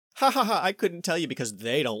Ha ha ha, I couldn't tell you because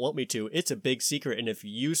they don't want me to. It's a big secret, and if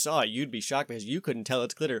you saw it, you'd be shocked because you couldn't tell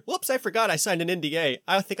it's glitter. Whoops, I forgot I signed an NDA.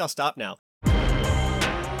 I think I'll stop now.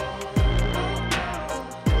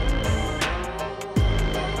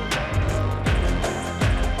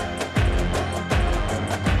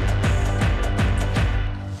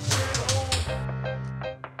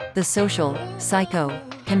 The Social Psycho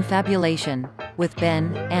Confabulation with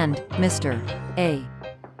Ben and Mr. A.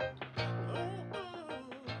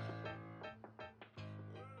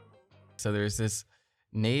 So there's this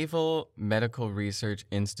Naval Medical Research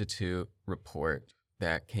Institute report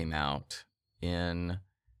that came out in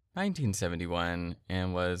 1971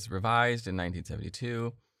 and was revised in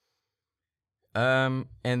 1972.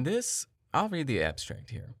 And this, I'll read the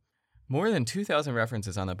abstract here. More than 2,000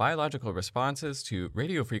 references on the biological responses to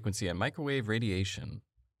radio frequency and microwave radiation.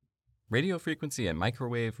 Radio frequency and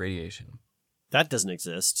microwave radiation. That doesn't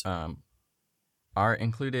exist. Are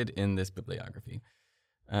included in this bibliography.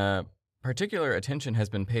 Particular attention has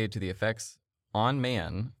been paid to the effects on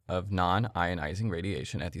man of non-ionizing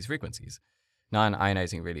radiation at these frequencies.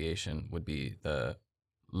 Non-ionizing radiation would be the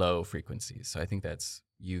low frequencies. So I think that's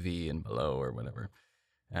UV and below or whatever.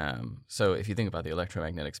 So if you think about the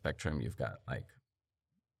electromagnetic spectrum, you've got like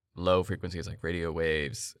low frequencies like radio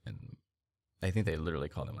waves, and I think they literally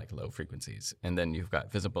call them like low frequencies. And then you've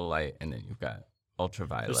got visible light, and then you've got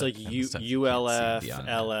ultraviolet. There's like ULF,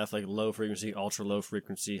 LF, like low frequency, ultra low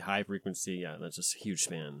frequency, high frequency. Yeah, that's just a huge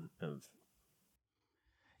span of.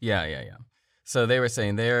 Yeah. So they were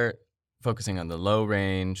saying they're focusing on the low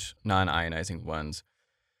range, non-ionizing ones.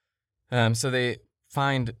 So they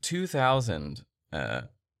find 2,000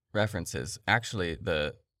 references. Actually,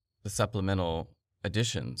 the supplemental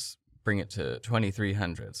editions bring it to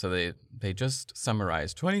 2,300. So they just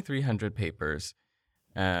summarized 2,300 papers.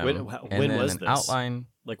 When was this? Outline.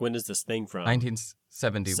 Like, when is this thing from?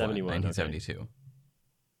 1971, 1972.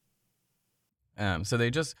 Okay. So they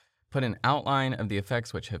just put an outline of the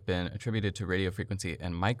effects which have been attributed to radio frequency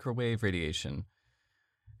and microwave radiation.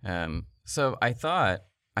 So I thought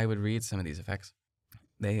I would read some of these effects.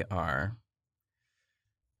 They are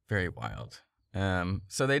very wild.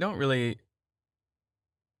 So they don't really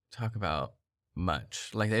talk about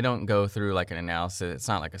much. Like, they don't go through like an analysis. It's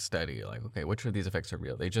not like a study. Like, okay, which of these effects are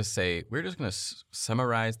real? They just say, we're just going to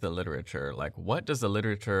summarize the literature. Like, what does the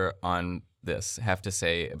literature on this have to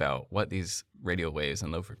say about what these radio waves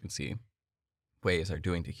and low frequency waves are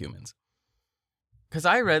doing to humans? Because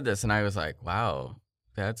I read this and I was like, wow,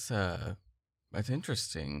 that's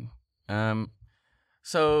interesting.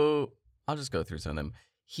 So I'll just go through some of them.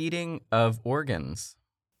 Heating of organs.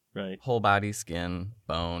 Right. Whole body, skin,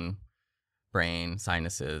 bone, brain,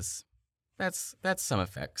 sinuses. That's some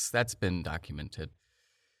effects. That's been documented.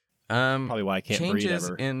 Probably why I can't breathe changes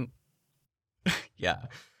ever. in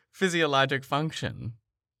physiologic function.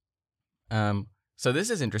 So this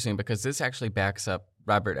is interesting because this actually backs up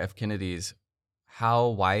Robert F. Kennedy's how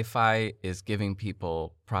Wi-Fi is giving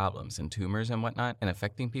people problems and tumors and whatnot and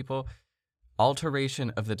affecting people. Alteration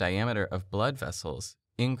of the diameter of blood vessels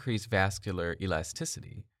increase vascular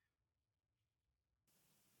elasticity.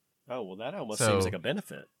 Oh, well, that almost seems like a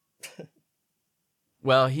benefit.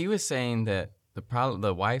 Well, he was saying that the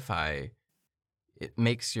Wi-Fi, it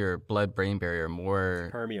makes your blood-brain barrier more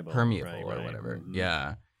permeable right, or whatever. Mm-hmm.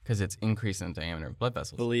 Yeah, because it's increasing the diameter of blood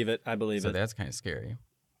vessels. Believe it. I believe it. So that's kind of scary.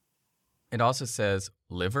 It also says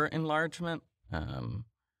liver enlargement,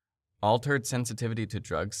 altered sensitivity to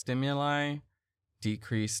drug stimuli,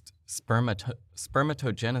 decreased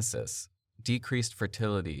spermatogenesis, decreased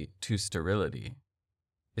fertility to sterility.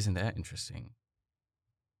 Isn't that interesting?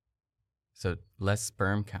 So less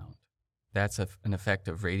sperm count. That's an effect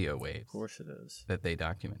of radio waves. Of course it is. That they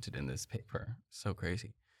documented in this paper. So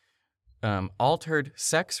crazy. Altered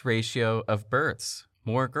sex ratio of births.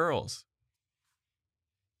 More girls.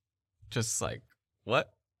 Just like,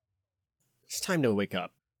 what? It's time to wake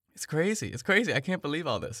up. It's crazy. I can't believe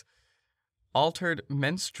all this. Altered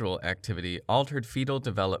menstrual activity, altered fetal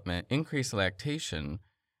development, increased lactation.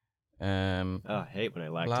 I hate when I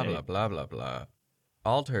lactate. Blah, blah, blah, blah, blah.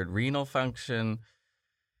 Altered renal function.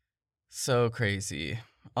 So crazy.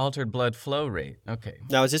 Altered blood flow rate. Okay.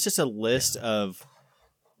 Now, is this just a list of,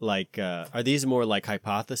 like, are these more like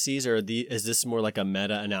hypotheses, or is this more like a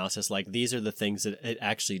meta-analysis? Like, these are the things that it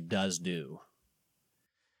actually does do?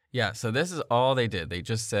 Yeah, so this is all they did. They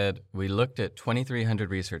just said, we looked at 2,300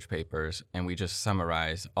 research papers, and we just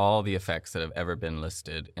summarized all the effects that have ever been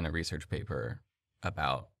listed in a research paper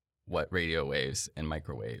about what radio waves and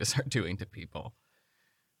microwaves are doing to people.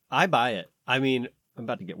 I buy it. I mean, I'm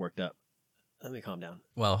about to get worked up. Let me calm down.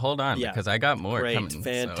 Well, hold on, because I got more coming.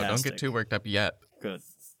 Fantastic. So don't get too worked up yet. Good.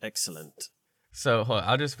 Excellent. So hold on,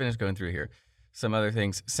 I'll just finish going through here. Some other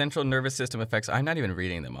things. Central nervous system effects. I'm not even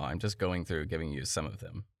reading them all. I'm just going through, giving you some of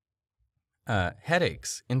them.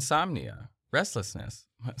 Headaches, insomnia, restlessness.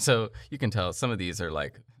 So you can tell some of these are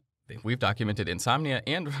like, we've documented insomnia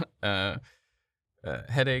and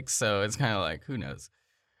headaches. So it's kind of like, who knows?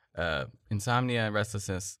 Insomnia,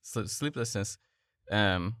 restlessness, sleeplessness,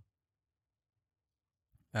 blah,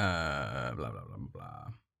 blah, blah, blah.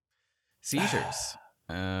 Seizures.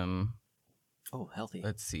 Oh, healthy.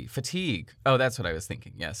 Let's see. Fatigue. Oh, that's what I was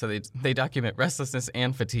thinking. Yeah. So they document restlessness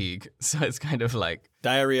and fatigue. So it's kind of like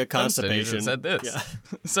diarrhea, some studies constipation. have said this. Yeah.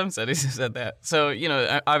 Some studies have said that. So,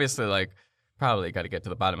 obviously, like, probably got to get to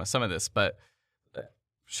the bottom of some of this, but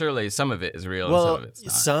surely some of it is real and some of it's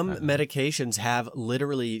not. Some medications have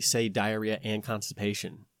literally say diarrhea and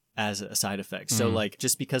constipation as a side effect. So, like,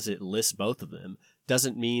 just because it lists both of them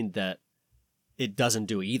doesn't mean that it doesn't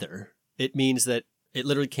do either. It means that it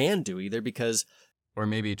literally can do either, because or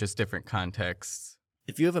maybe just different contexts.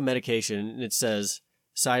 if you have a medication and it says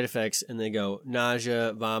side effects and they go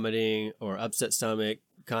nausea, vomiting, or upset stomach,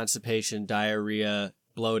 constipation, diarrhea,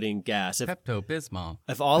 bloating, gas. Pepto-Bismol.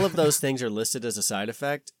 If all of those things are listed as a side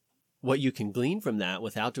effect, what you can glean from that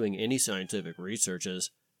without doing any scientific research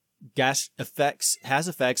is has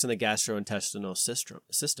effects in the gastrointestinal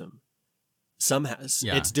system.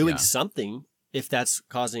 It's doing something if that's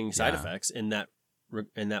causing side effects in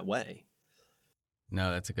that way.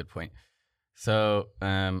 No, that's a good point. So,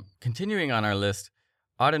 continuing on our list,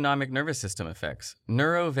 autonomic nervous system effects,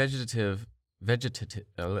 neurovegetative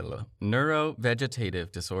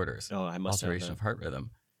disorders. Oh, I must have alteration that. of heart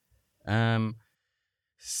rhythm.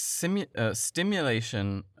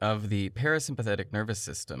 Stimulation of the parasympathetic nervous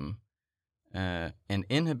system, and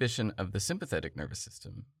inhibition of the sympathetic nervous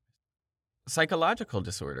system. Psychological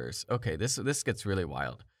disorders. Okay, this gets really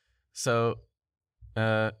wild. So,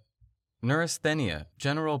 neurasthenia,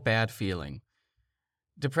 general bad feeling,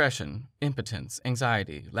 depression, impotence,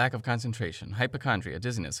 anxiety, lack of concentration, hypochondria,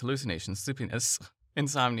 dizziness, hallucinations, sleepiness,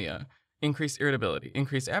 insomnia, increased irritability,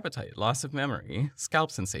 increased appetite, loss of memory,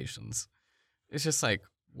 scalp sensations. It's just like,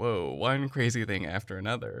 whoa, one crazy thing after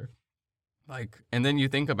another. Like, and then you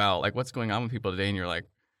think about like what's going on with people today, and you're like,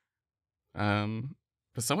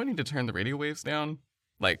 does someone need to turn the radio waves down?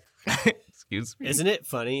 Like, excuse me. Isn't it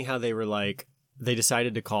funny how they were like, they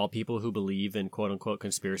decided to call people who believe in quote unquote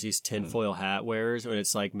conspiracies tinfoil hat wearers, and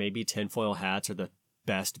it's like maybe tinfoil hats are the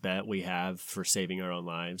best bet we have for saving our own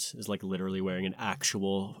lives, is like literally wearing an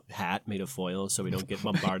actual hat made of foil so we don't get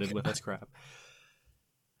bombarded with this crap.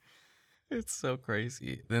 It's so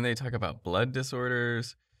crazy. Then they talk about blood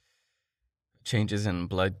disorders, changes in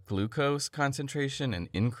blood glucose concentration and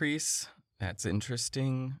increase. That's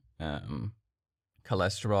interesting.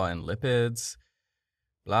 Cholesterol and lipids.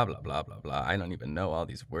 Blah, blah, blah, blah, blah. I don't even know all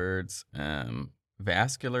these words.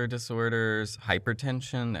 Vascular disorders,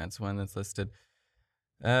 hypertension. That's one that's listed.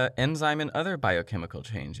 Enzyme and other biochemical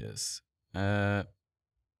changes.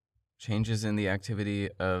 Changes in the activity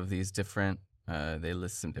of these different, they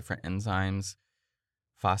list some different enzymes.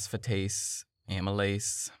 Phosphatase,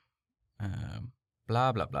 amylase,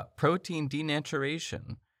 blah, blah, blah. Protein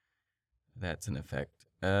denaturation. That's an effect.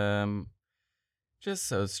 Just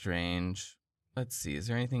so strange. Let's see. Is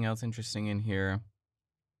there anything else interesting in here?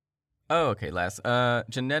 Oh, okay. Last.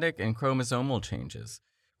 Genetic and chromosomal changes.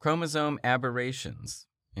 Chromosome aberrations.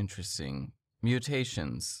 Interesting.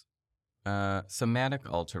 Mutations. Somatic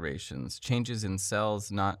alterations. Changes in cells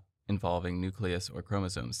not involving nucleus or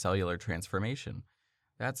chromosomes. Cellular transformation.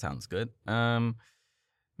 That sounds good.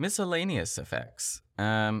 Miscellaneous effects.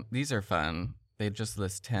 These are fun. They just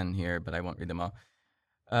list 10 here, but I won't read them all.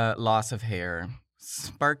 Loss of hair.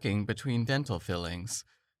 Sparking between dental fillings.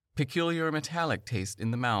 Peculiar metallic taste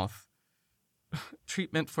in the mouth.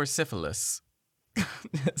 Treatment for syphilis.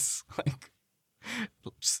 It's like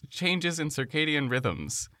changes in circadian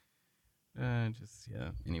rhythms.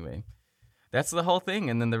 Anyway. That's the whole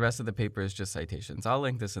thing, and then the rest of the paper is just citations. I'll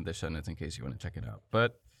link this in the show notes in case you want to check it out.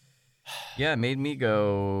 But, yeah, it made me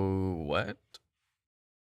go, what?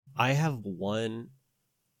 I have one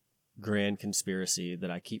grand conspiracy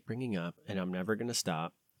that I keep bringing up, and I'm never going to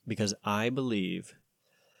stop, because I believe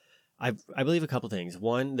a couple things.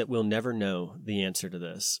 One, that we'll never know the answer to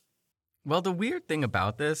this. Well, the weird thing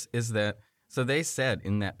about this is that, so they said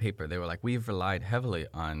in that paper, they were like, we've relied heavily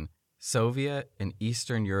on Soviet and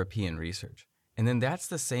Eastern European research. And then that's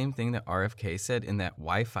the same thing that RFK said in that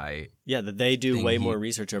Wi-Fi. Yeah, that they do way more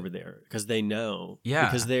research over there because they know. Yeah.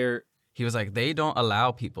 Because they're he was like, they don't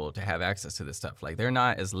allow people to have access to this stuff. Like, they're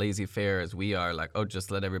not as laissez-faire as we are. Like, oh,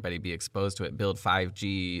 just let everybody be exposed to it. Build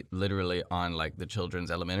 5G literally on, like, the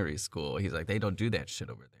children's elementary school. He's like, they don't do that shit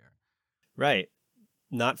over there. Right.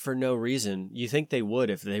 Not for no reason. You think they would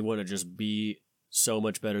if they want to just be so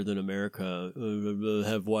much better than America,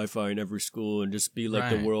 have Wi-Fi in every school and just be like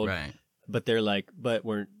the world. Right. But they're like, but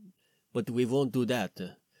we won't do that.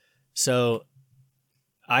 So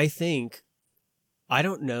I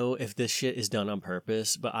don't know if this shit is done on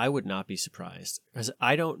purpose, but I would not be surprised because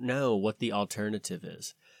I don't know what the alternative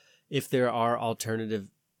is. If there are alternative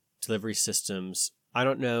delivery systems, I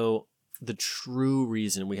don't know the true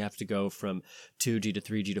reason we have to go from 2G to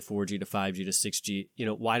 3G to 4G to 5G to 6G. You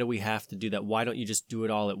know, why do we have to do that? Why don't you just do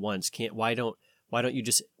it all at once? Why don't you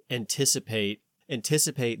just anticipate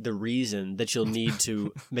the reason that you'll need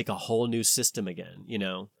to make a whole new system again, you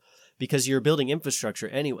know? Because you're building infrastructure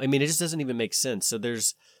anyway. I mean, it just doesn't even make sense. So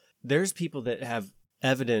there's people that have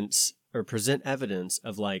evidence or present evidence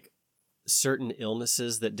of like certain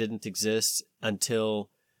illnesses that didn't exist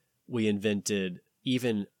until we invented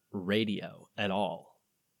even radio at all.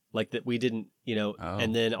 Like that we didn't, you know,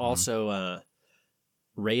 and then also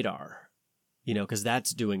radar, you know, because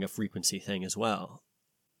that's doing a frequency thing as well.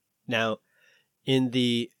 Now,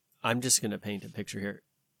 I'm just going to paint a picture here.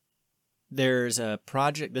 There's a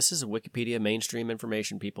project, this is a Wikipedia mainstream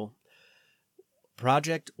information, people.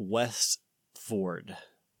 Project Westford.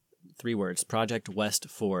 3 words, Project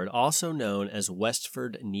Westford, also known as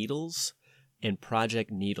Westford Needles and Project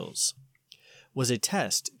Needles, was a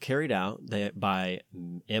test carried out by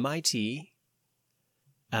MIT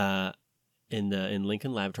in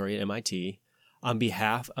Lincoln Laboratory at MIT on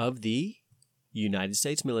behalf of the United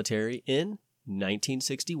States military in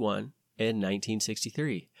 1961 and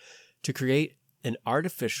 1963 to create an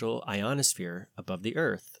artificial ionosphere above the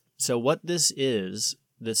Earth. So what this is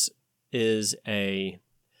a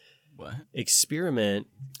experiment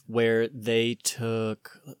where they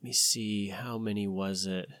took, let me see, how many was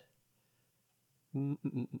it?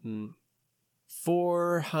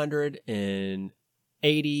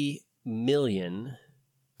 480 million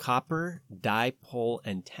copper dipole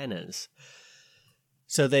antennas.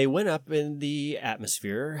 So they went up in the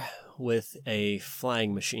atmosphere with a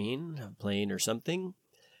flying machine, a plane or something,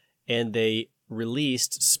 and they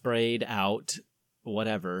sprayed out,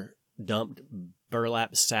 dumped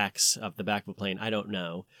burlap sacks up the back of a plane, I don't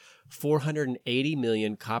know, 480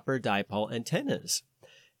 million copper dipole antennas.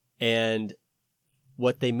 And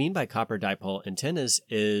what they mean by copper dipole antennas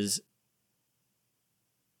is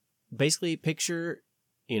basically picture,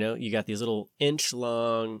 you know, you got these little inch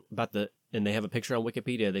long, and they have a picture on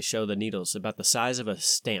Wikipedia, they show the needles about the size of a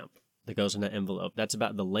stamp that goes in an envelope. That's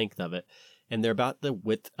about the length of it. And they're about the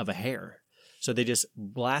width of a hair. So they just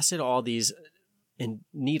blasted all these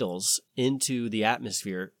needles into the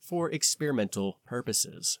atmosphere for experimental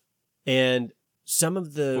purposes. And some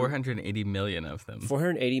of the 480 million of them.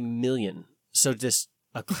 480 million. So just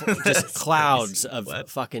clouds of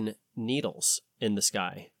fucking needles in the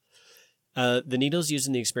sky. The needles used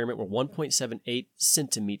in the experiment were 1.78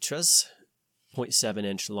 centimeters, 0.7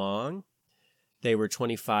 inch long. They were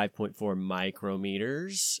 25.4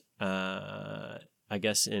 micrometers, I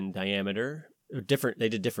guess, in diameter. They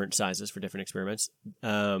did different sizes for different experiments.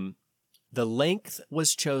 The length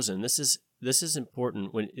was chosen. This is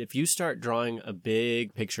important if you start drawing a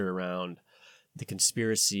big picture around the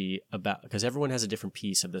conspiracy because everyone has a different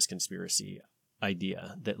piece of this conspiracy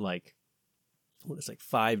idea that like, it's like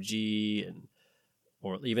 5G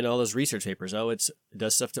or even all those research papers. Oh, it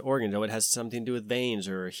does stuff to organs. Oh, it has something to do with veins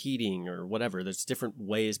or heating or whatever. There's different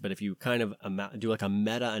ways, but if you kind of do like a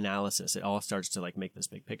meta-analysis, it all starts to like make this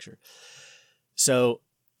big picture. So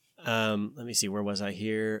let me see, where was I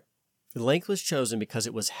here? The length was chosen because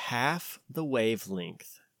it was half the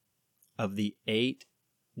wavelength of the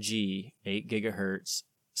 8G, 8 gigahertz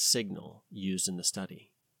signal used in the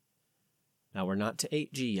study. Now we're not to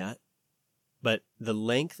 8G yet, but the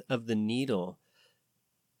length of the needle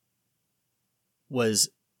was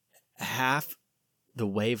half the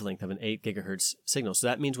wavelength of an 8 gigahertz signal. So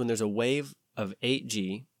that means when there's a wave of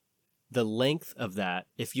 8G, the length of that,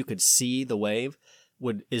 if you could see the wave,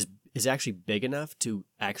 is actually big enough to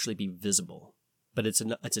actually be visible. But it's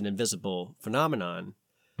an invisible phenomenon.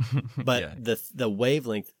 But yeah. the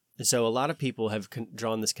wavelength. So a lot of people have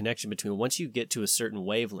drawn this connection between once you get to a certain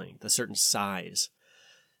wavelength, a certain size,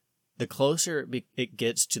 the closer it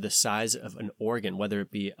gets to the size of an organ, whether it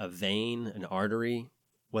be a vein, an artery,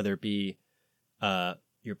 whether it be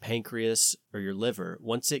your pancreas or your liver,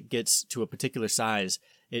 once it gets to a particular size,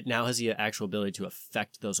 it now has the actual ability to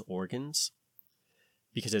affect those organs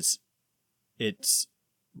because it's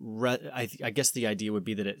I guess the idea would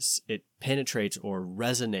be that it penetrates or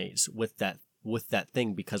resonates with that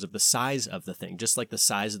thing because of the size of the thing. Just like the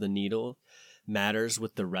size of the needle matters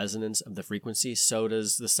with the resonance of the frequency, so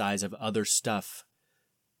does the size of other stuff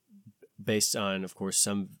based on, of course,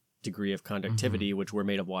 some degree of conductivity, which we're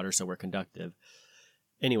made of water, so we're conductive.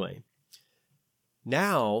 Anyway,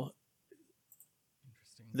 now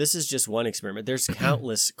this is just one experiment. There's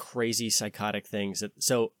countless crazy psychotic things.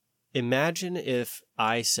 So imagine if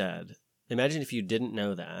you didn't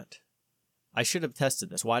know that. I should have tested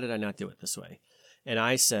this. Why did I not do it this way? And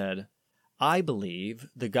I said, I believe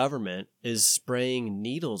the government is spraying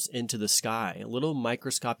needles into the sky, little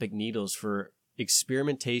microscopic needles for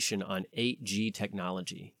experimentation on 8G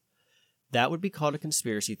technology. That would be called a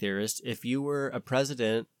conspiracy theorist. If you were a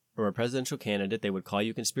president or a presidential candidate, they would call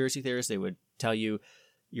you a conspiracy theorist. They would tell you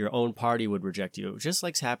your own party would reject you, just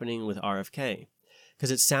like's happening with RFK.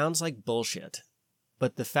 Because it sounds like bullshit.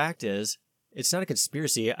 But the fact is, it's not a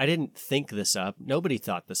conspiracy. I didn't think this up. Nobody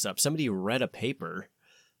thought this up. Somebody read a paper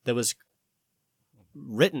that was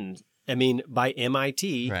written, by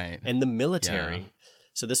MIT and the military. Yeah.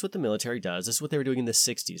 So this is what the military does. This is what they were doing in the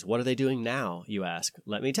 60s. What are they doing now, you ask?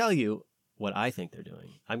 Let me tell you what I think they're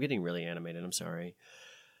doing. I'm getting really animated. I'm sorry.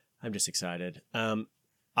 I'm just excited.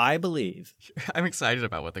 I believe... I'm excited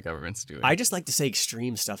about what the government's doing. I just like to say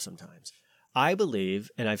extreme stuff sometimes. I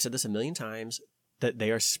believe, and I've said this a million times, that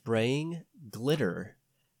they are spraying glitter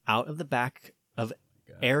out of the back of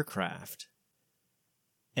aircraft.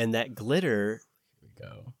 And that glitter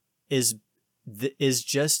is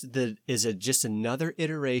just another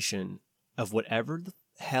iteration of whatever the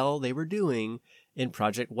hell they were doing in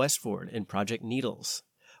Project Westford and Project Needles.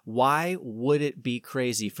 Why would it be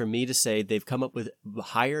crazy for me to say they've come up with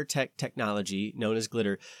higher technology known as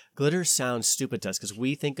glitter? Glitter sounds stupid to us because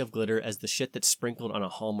we think of glitter as the shit that's sprinkled on a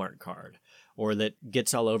Hallmark card or that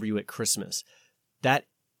gets all over you at Christmas. That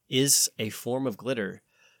is a form of glitter,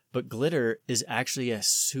 but glitter is actually a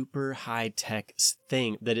super high-tech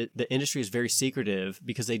thing that the industry is very secretive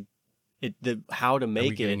because how to make it. Are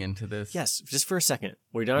we getting into this? Yes, just for a second.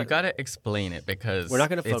 You got to explain it because we're not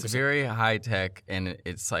going to focus. It's very high tech, and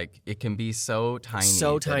it's like it can be so tiny.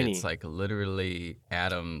 That it's like literally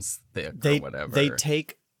atoms thick or whatever. They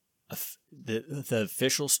take the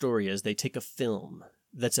official story is they take a film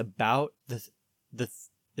that's about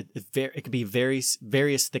it could be various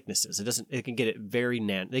thicknesses. It can get it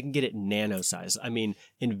they can get it nano size.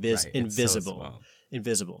 Invisible. So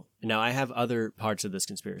invisible. Now I have other parts of this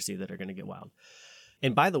conspiracy that are going to get wild.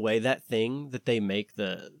 And by the way, that thing that they make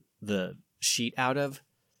the sheet out of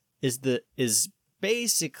is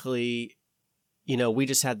basically, we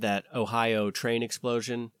just had that Ohio train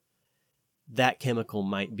explosion. That chemical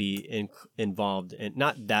might be involved in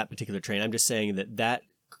not that particular train. I'm just saying that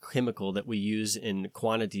chemical that we use in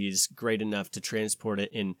quantities great enough to transport it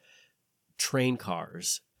in train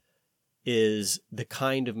cars is the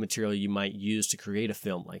kind of material you might use to create a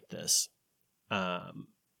film like this.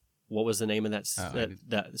 What was the name of that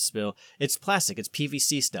spill? It's plastic. It's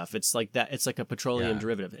PVC stuff. It's like that. It's like a petroleum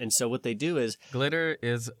derivative. And so what they do is... Glitter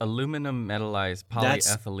is aluminum metallized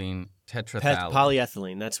polyethylene tetrathalate.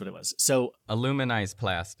 Polyethylene, that's what it was. So aluminized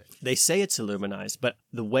plastic. They say it's aluminized, but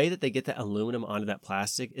the way that they get that aluminum onto that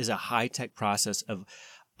plastic is a high-tech process of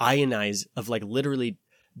literally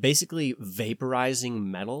basically vaporizing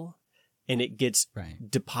metal, and it gets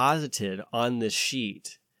deposited on this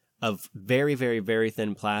sheet of very, very, very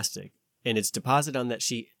thin plastic. And it's deposited on that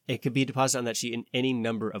sheet. It could be deposited on that sheet in any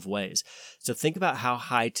number of ways. So think about how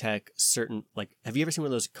high-tech have you ever seen one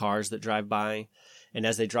of those cars that drive by? And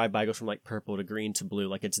as they drive by, it goes from purple to green to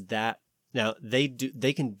blue. It's that. Now they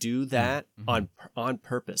can do that on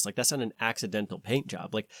purpose. That's not an accidental paint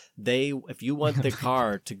job. If you want the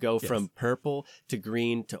car to go from purple to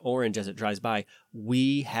green to orange as it drives by,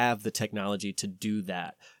 we have the technology to do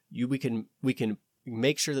that. We can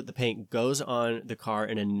make sure that the paint goes on the car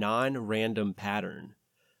in a non-random pattern,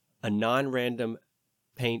 a non-random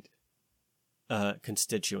paint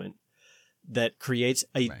constituent that creates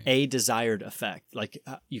a desired effect.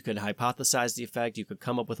 You could hypothesize the effect, you could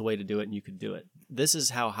come up with a way to do it, and you could do it. This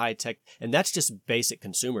is how high tech, and that's just basic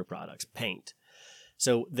consumer products, paint.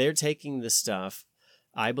 So they're taking this stuff,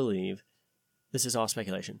 I believe, this is all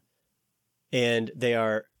speculation, and they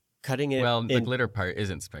are cutting it. Well, the glitter part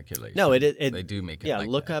isn't speculation. No, they do make it. Yeah,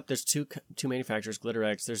 look up. There's two manufacturers,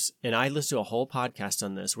 GlitterX. And I listened to a whole podcast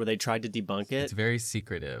on this where they tried to debunk it. It's very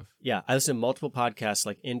secretive. Yeah, I listened to multiple podcasts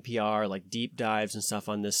like NPR, deep dives and stuff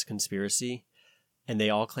on this conspiracy, and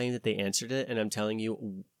they all claim that they answered it. And I'm telling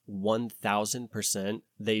you, 1,000%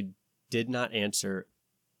 they did not answer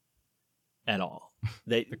at all.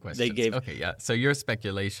 They The questions. they gave Okay, yeah. So your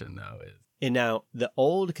speculation though is and now the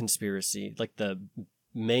old conspiracy, like the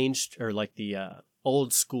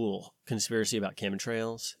old school conspiracy about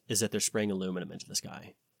chemtrails, is that they're spraying aluminum into the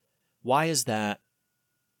sky. Why is that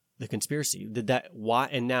the conspiracy? Why?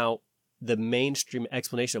 And now the mainstream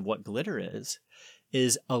explanation of what glitter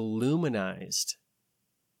is aluminized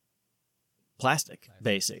plastic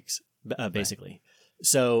basics, basically. Right.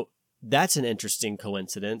 So that's an interesting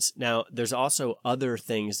coincidence. Now, there's also other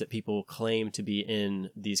things that people claim to be in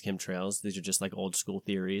these chemtrails. These are just like old school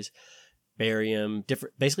theories. Barium,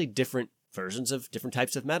 basically different versions of different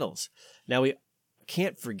types of metals. Now, we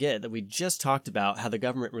can't forget that we just talked about how the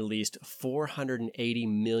government released 480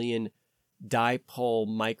 million dipole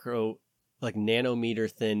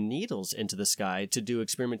nanometer thin needles into the sky to do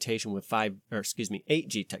experimentation with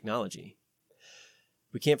 8G technology.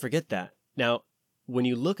 We can't forget that. Now, when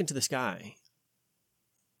you look into the sky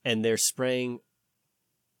and they're spraying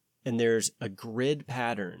and there's a grid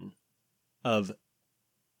pattern of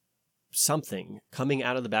something coming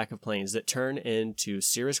out of the back of planes that turn into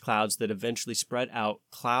cirrus clouds that eventually spread out,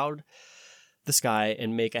 cloud the sky,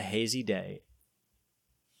 and make a hazy day,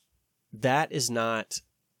 that is not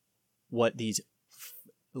what these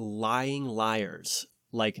lying liars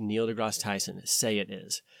like Neil deGrasse Tyson say it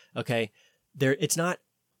is. Okay? It's not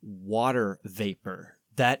water vapor.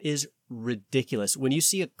 That is ridiculous. When you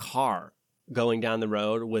see a car going down the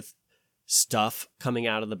road with stuff coming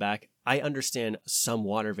out of the back, I understand some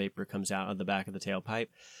water vapor comes out of the back of the tailpipe,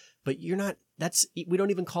 but we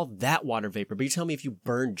don't even call that water vapor. But you tell me if you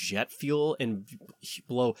burn jet fuel and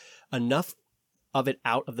blow enough of it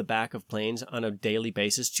out of the back of planes on a daily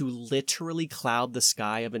basis to literally cloud the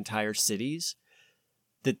sky of entire cities,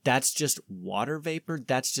 that's just water vapor.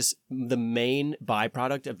 That's just the main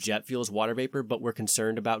byproduct of jet fuel is water vapor, but we're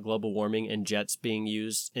concerned about global warming and jets being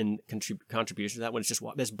used in contribution to that when it's just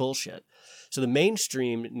that's bullshit. So the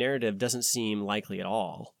mainstream narrative doesn't seem likely at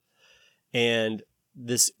all. And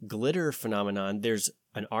this glitter phenomenon, there's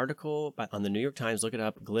an article on the New York Times, look it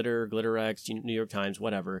up, GlitterX, New York Times,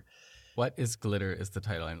 whatever. What is glitter is the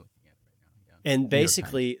title I'm looking at right now. Yeah. And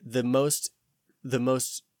basically the most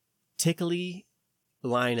tickly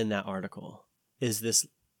line in that article is this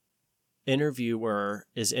interviewer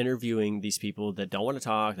is interviewing these people that don't want to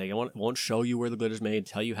talk. They won't show you where the glitter's made,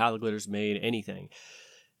 tell you how the glitter's made, anything.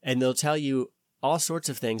 And they'll tell you all sorts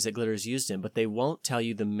of things that glitter is used in, but they won't tell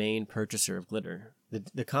you the main purchaser of glitter.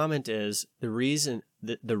 The comment is the reason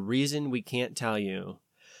we can't tell you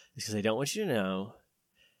is because they don't want you to know.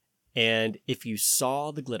 And if you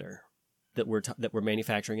saw the glitter that we're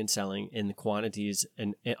manufacturing and selling in the quantities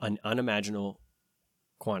and unimaginable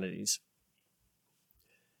quantities,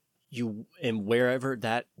 and wherever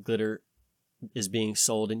that glitter is being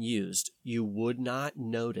sold and used, you would not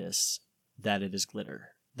notice that it is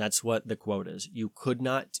glitter. That's what the quote is. You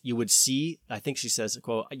would see, I think she says,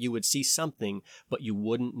 quote, you would see something, but you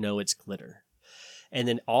wouldn't know it's glitter. And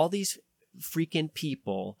then all these freaking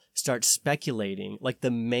people start speculating. Like the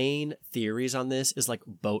main theories on this is like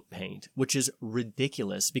boat paint, which is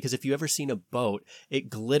ridiculous because if you ever seen a boat, it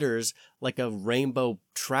glitters like a rainbow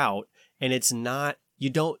trout, and it's not. You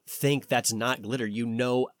don't think that's not glitter. You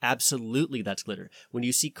know absolutely that's glitter. When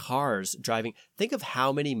you see cars driving, think of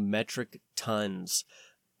how many metric tons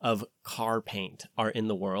of car paint are in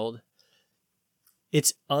the world.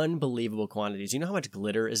 It's unbelievable quantities. You know how much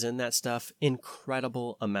glitter is in that stuff?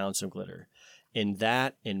 Incredible amounts of glitter. In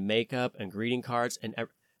that, in makeup, and greeting cards, and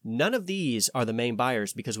none of these are the main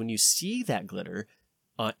buyers because when you see that glitter,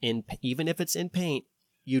 even if it's in paint,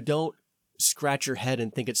 you don't scratch your head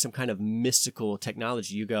and think it's some kind of mystical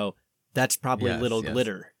technology. You go, that's probably little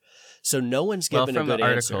glitter. So no one's given a good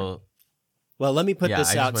answer. Well, let me put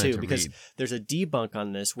this out too, because there's a debunk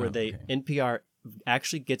on this where NPR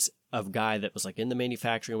actually gets a guy that was like in the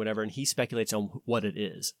manufacturing or whatever, and he speculates on what it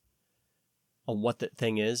is, on what the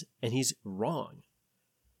thing is, and he's wrong.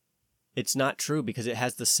 It's not true because it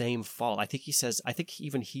has the same fault. I think he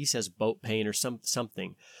says boat paint or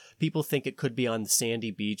something. People think it could be on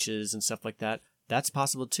sandy beaches and stuff like that. That's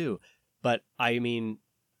possible too. But I mean,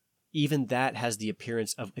 even that has the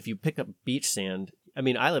appearance of, if you pick up beach sand, I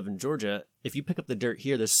mean, I live in Georgia. If you pick up the dirt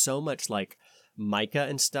here, there's so much like mica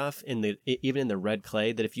and stuff even in the red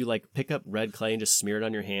clay that if you like pick up red clay and just smear it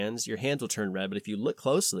on your hands will turn red. But if you look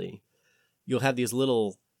closely, you'll have these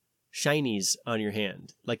little shinies on your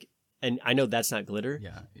hand. Like, and I know that's not glitter,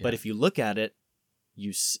 but if you look at it,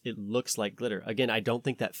 it looks like glitter. Again, I don't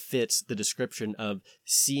think that fits the description of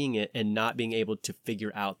seeing it and not being able to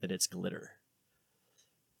figure out that it's glitter.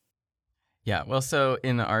 Yeah, well, so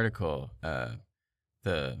in the article,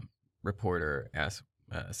 the reporter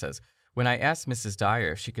says, When I asked Mrs.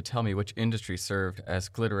 Dyer if she could tell me which industry served as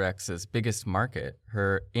GlitterX's biggest market,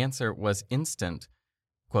 her answer was instant,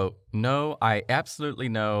 quote, "No, I absolutely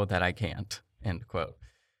know that I can't," end quote.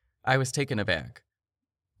 I was taken aback.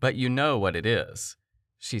 "But you know what it is,"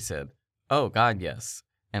 she said. "Oh, God, yes,"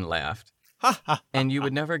 and laughed. And you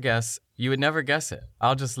would never guess it.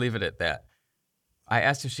 I'll just leave it at that. I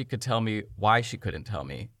asked if she could tell me why she couldn't tell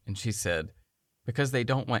me, and she said, "Because they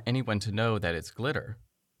don't want anyone to know that it's glitter."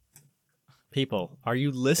 People, are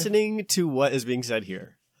you listening to what is being said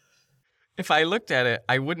here? If I looked at it,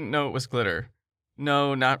 I wouldn't know it was glitter.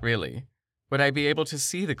 No, not really. Would I be able to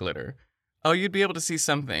see the glitter? Oh, you'd be able to see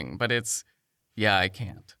something, but yeah, I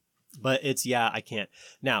can't. I can't.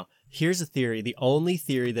 Now, here's a theory. The only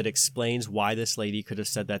theory that explains why this lady could have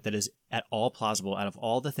said that is at all plausible out of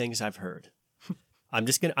all the things I've heard.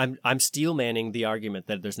 I'm steel manning the argument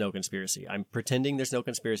that there's no conspiracy. I'm pretending there's no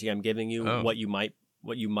conspiracy. I'm giving you what you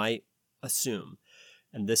might assume.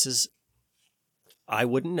 And this is, I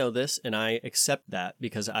wouldn't know this, and I accept that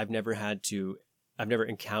because I've never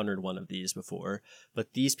encountered one of these before,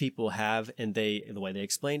 but these people have, and the way they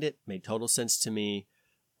explained it made total sense to me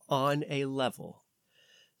on a level.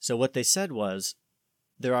 So what they said was,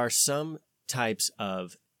 there are some types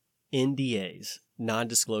of NDAs,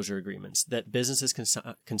 non-disclosure agreements, that businesses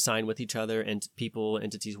can sign with each other and people,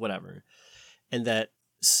 entities, whatever, and that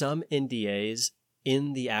some NDAs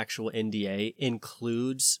in the actual NDA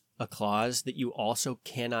includes a clause that you also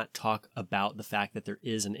cannot talk about the fact that there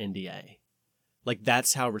is an NDA. Like,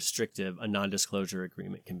 that's how restrictive a non-disclosure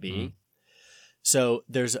agreement can be. Mm. So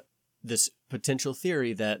there's this potential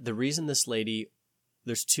theory that the reason this lady,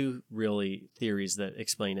 there's two really theories that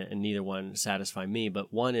explain it, and neither one satisfy me,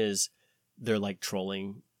 but one is they're like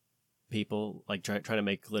trolling people, like trying to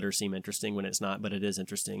make glitter seem interesting when it's not, but it is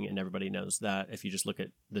interesting, and everybody knows that if you just look at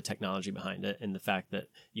the technology behind it and the fact that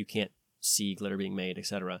you can't see glitter being made,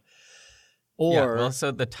 etc. Or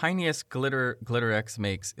so the tiniest GlitterX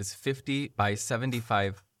makes is 50 by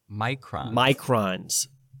 75 microns. Microns,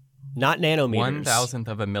 not nanometers. 1,000th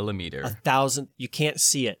of a millimeter. 1,000. You can't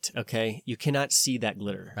see it. Okay, you cannot see that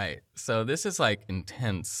glitter. Right. So this is like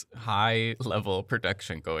intense, high-level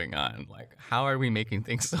production going on. Like, how are we making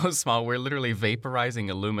things so small? We're literally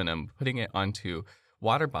vaporizing aluminum, putting it onto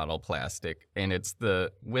water bottle plastic, and it's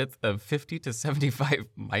the width of 50 to 75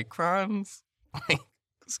 microns.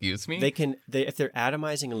 Excuse me? If they're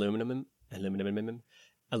atomizing aluminum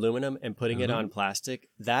and putting it on plastic,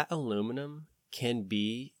 that aluminum can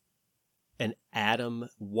be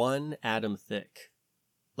one atom thick.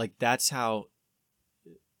 Like, that's how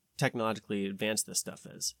technologically advanced this stuff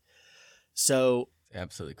is. So it's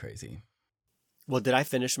absolutely crazy. Well, did I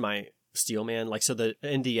finish my steel man? Like, so the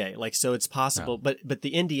NDA, like, so it's possible, No. but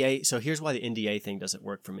the NDA, so here's why the NDA thing doesn't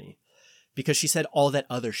work for me. Because she said all that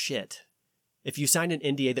other shit. If you signed an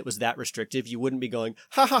NDA that was that restrictive, you wouldn't be going,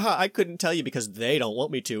 ha ha ha, I couldn't tell you because they don't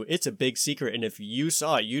want me to. It's a big secret. And if you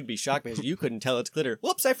saw it, you'd be shocked because you couldn't tell it's glitter.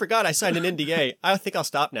 Whoops, I forgot I signed an NDA. I think I'll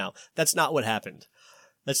stop now. That's not what happened.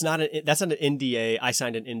 That's not an NDA. I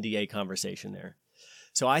signed an NDA conversation there.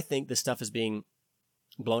 So I think this stuff is being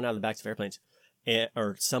blown out of the backs of airplanes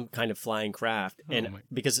or some kind of flying craft. And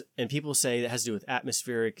people say it has to do with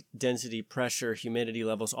atmospheric density, pressure, humidity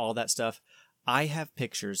levels, all that stuff. I have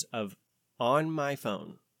pictures of on my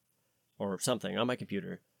phone or something on my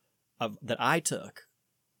computer that I took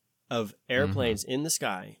of airplanes in the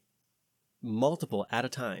sky, multiple at a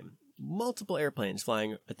time, multiple airplanes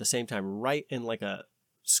flying at the same time, right in like a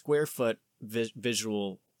square foot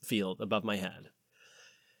visual field above my head.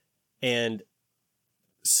 And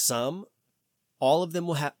all of them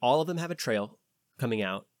have a trail coming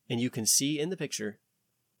out, and you can see in the picture,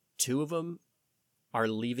 two of them are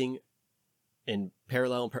leaving in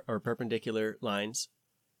parallel or perpendicular lines,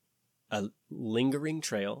 a lingering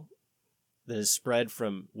trail that is spread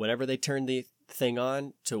from whenever they turn the thing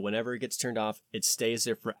on to whenever it gets turned off. It stays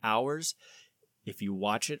there for hours. If you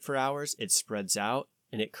watch it for hours, it spreads out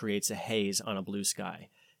and it creates a haze on a blue sky.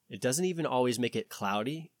 It doesn't even always make it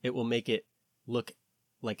cloudy. It will make it look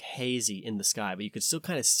like hazy in the sky, but you can still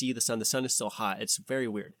kind of see the sun. The sun is still hot. It's very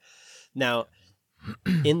weird. Now,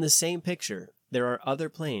 in the same picture, there are other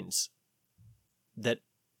planes that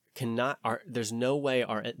there's no way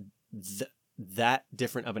are at that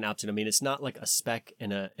different of an altitude. I mean, it's not like a speck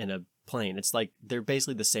in a plane. It's like they're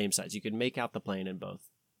basically the same size. You can make out the plane in both.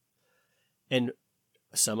 And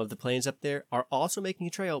some of the planes up there are also making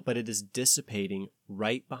a trail, but it is dissipating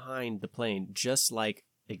right behind the plane, just like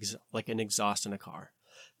an exhaust in a car.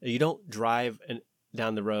 You don't drive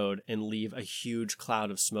down the road and leave a huge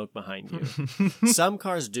cloud of smoke behind you. Some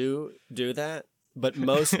cars do that. but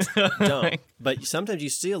most don't. But sometimes you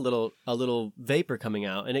see a little vapor coming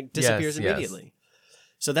out, and it disappears immediately.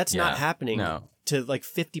 So that's not happening to like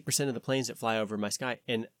 50% of the planes that fly over my sky.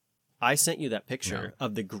 And I sent you that picture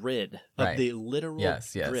of the grid, of the literal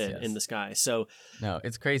grid in the sky. So no,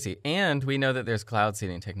 it's crazy. And we know that there's cloud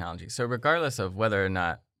seeding technology. So regardless of whether or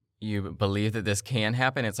not you believe that this can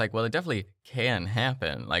happen, it's like, well, it definitely can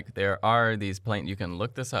happen. Like there are these planes, you can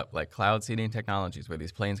look this up, like cloud seeding technologies where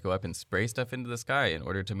these planes go up and spray stuff into the sky in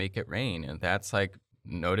order to make it rain. And that's like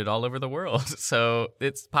noted all over the world. So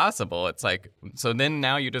it's possible. It's like, so then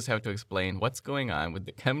now you just have to explain what's going on with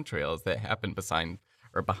the chemtrails that happen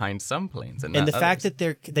behind some planes. And the fact that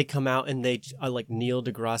they come out and they like Neil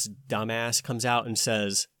deGrasse dumbass comes out and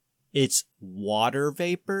says it's water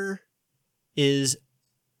vapor is,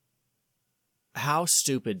 how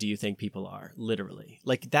stupid do you think people are? Literally.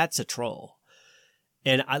 Like that's a troll.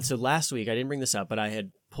 And so last week, I didn't bring this up, but I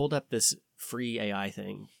had pulled up this free AI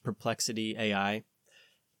thing, Perplexity AI.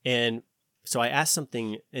 And so I asked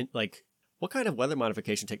something like, what kind of weather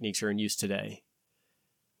modification techniques are in use today?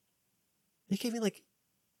 They gave me like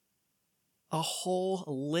a whole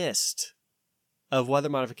list of weather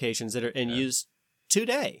modifications that are in use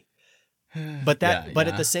today. But at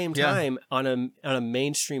the same time, on a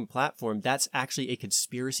mainstream platform, that's actually a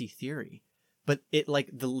conspiracy theory. But it like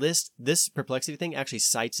the list, this Perplexity thing actually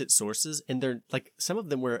cites its sources, and they're like some of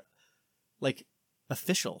them were like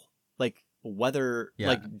official, like weather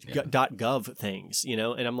 .gov things, you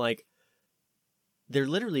know. And I'm like, they're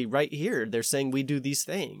literally right here. They're saying we do these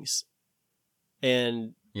things,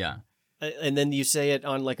 and then you say it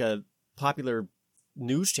on like a popular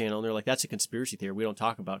news channel and they're like, that's a conspiracy theory. We don't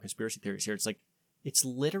talk about conspiracy theories here. It's like, it's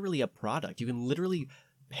literally a product. You can literally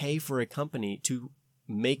pay for a company to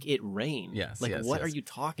make it rain. What are you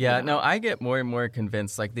talking about? No, I get more and more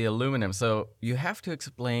convinced, like the aluminum. So you have to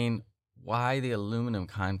explain why the aluminum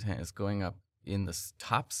content is going up in the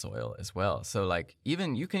topsoil as well. So like you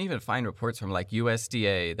can even find reports from like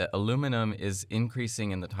USDA that aluminum is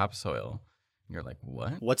increasing in the topsoil. You're like,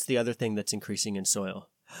 what? What's the other thing that's increasing in soil?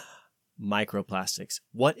 Microplastics.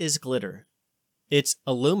 What is glitter? It's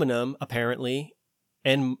aluminum, apparently,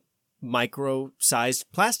 and micro-sized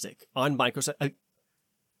plastic on micro-sized.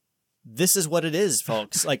 This is what it is,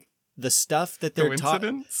 folks. Like the stuff that they're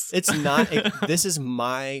talking. It's not. This is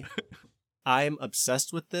I'm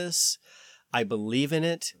obsessed with this. I believe in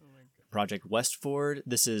it. Project Westford.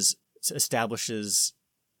 This establishes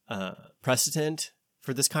precedent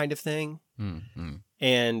for this kind of thing. Mm-hmm.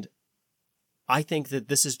 And I think that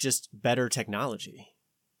this is just better technology.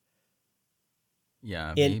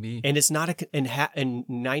 Yeah, maybe. And it's not and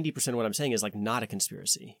 90% of what I'm saying is like not a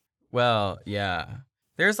conspiracy. Well, yeah.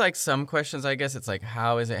 There's like some questions, I guess. It's like,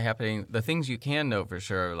 how is it happening? The things you can know for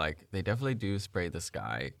sure, like they definitely do spray the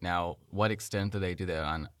sky. Now, what extent do they do that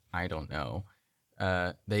on? I don't know.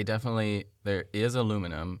 There is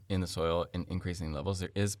aluminum in the soil in increasing levels.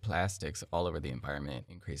 There is plastics all over the environment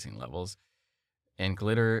increasing levels. And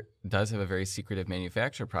glitter does have a very secretive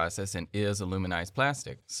manufacture process and is aluminized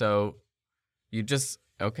plastic. So you just,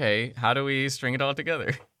 how do we string it all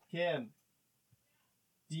together? Kim,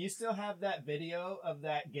 do you still have that video of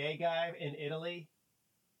that gay guy in Italy?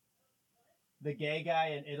 The gay guy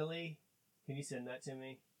in Italy? Can you send that to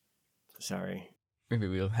me? Sorry. Maybe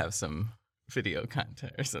we'll have some video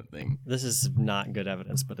content or something. This is not good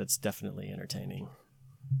evidence, but it's definitely entertaining.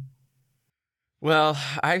 Well,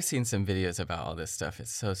 I've seen some videos about all this stuff.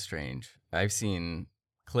 It's so strange. I've seen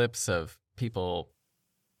clips of people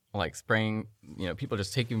like spraying, people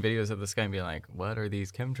just taking videos of the sky and being like, what are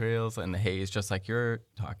these chemtrails and the haze, just like you're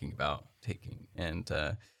talking about taking. And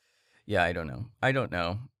I don't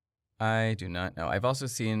know. I do not know. I've also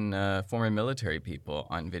seen former military people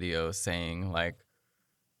on video saying like,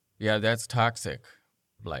 yeah, that's toxic.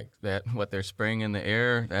 Like that, what they're spraying in the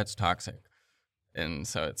air, that's toxic. And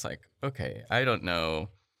so it's like, okay, I don't know.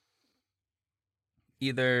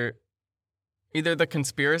 Either the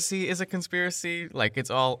conspiracy is a conspiracy, like it's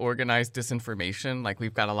all organized disinformation, like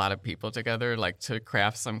we've got a lot of people together like to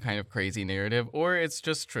craft some kind of crazy narrative, or it's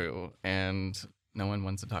just true and no one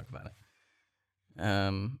wants to talk about it.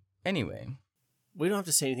 Anyway. We don't have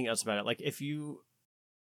to say anything else about it. Like if you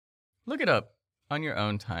look it up on your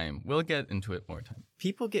own time, we'll get into it more time.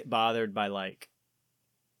 People get bothered by like,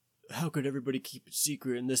 how could everybody keep it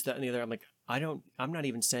secret and this, that, and the other? I'm like, I'm not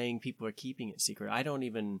even saying people are keeping it secret.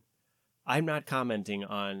 I'm not commenting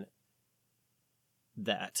on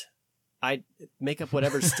that. I make up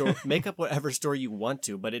whatever story you want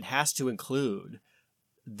to, but it has to include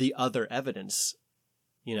the other evidence,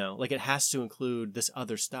 like it has to include this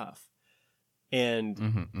other stuff.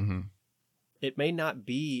 And it may not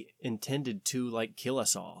be intended to like kill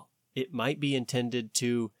us all. It might be intended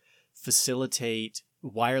to facilitate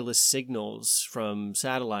wireless signals from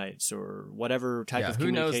satellites or whatever type of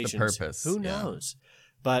communications. Who knows the purpose? Who knows?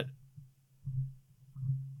 But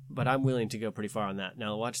I'm willing to go pretty far on that.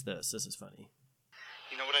 Now watch this. This is funny.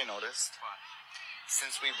 You know what I noticed?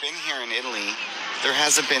 Since we've been here in Italy, there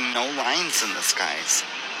hasn't been no lines in the skies.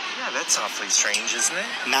 Yeah, that's awfully strange, isn't it?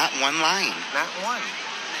 Not one line. Not one.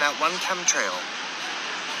 Not one chemtrail.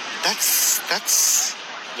 That's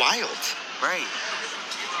wild. Right.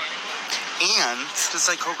 And just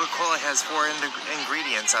like Coca-Cola has 4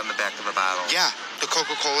 ingredients on the back of the bottle. Yeah, the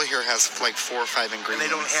Coca-Cola here has like 4 or 5 ingredients. And they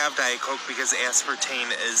don't have Diet Coke because aspartame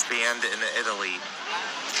is banned in Italy.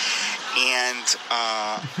 And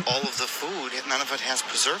all of the food, none of it has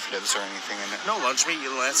preservatives or anything in it. No, lunch meat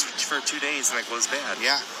lasts for 2 days and it goes bad.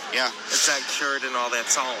 Yeah. It's not cured in all that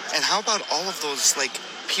salt. And how about all of those like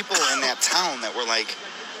people in that town that were like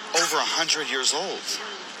over 100 years old?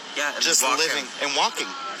 Yeah, and just living and walking.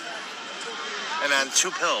 And on 2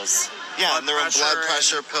 pills. Yeah, and they're on blood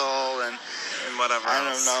pressure pill and whatever I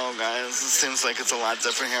else. don't know, guys. It seems like it's a lot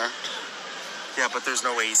different here. Yeah, but there's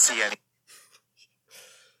no AC anymore.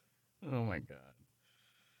 Oh my God.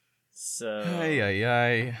 So.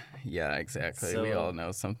 Yeah, exactly. We all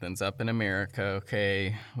know something's up in America.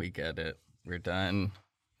 Okay, we get it. We're done.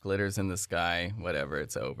 Glitters in the sky. Whatever.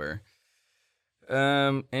 It's over.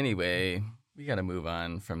 Anyway, we got to move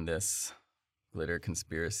on from this glitter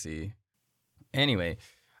conspiracy. Anyway,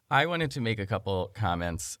 I wanted to make a couple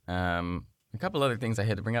comments. A couple other things I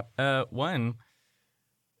had to bring up. One,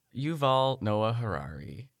 Yuval Noah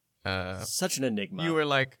Harari. Such an enigma. You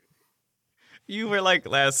were like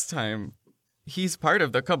last time, he's part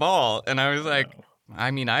of the cabal. And I was like,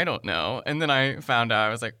 I mean, I don't know. And then I found out, I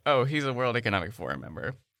was like, oh, he's a World Economic Forum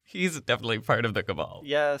member. He's definitely part of the cabal.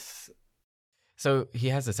 Yes. So he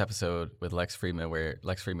has this episode with Lex Fridman where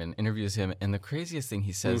Lex Fridman interviews him. And the craziest thing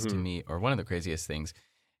he says to me, or one of the craziest things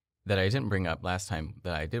that I didn't bring up last time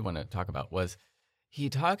that I did want to talk about, was he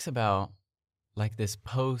talks about like this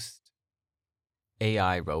post-AI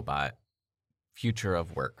robot future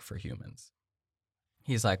of work for humans.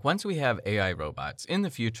 He's like, once we have AI robots in the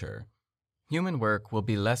future, human work will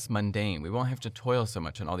be less mundane. We won't have to toil so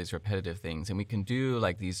much on all these repetitive things. And we can do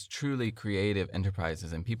like these truly creative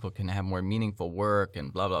enterprises and people can have more meaningful work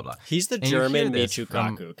and blah, blah, blah. He's the and German Michio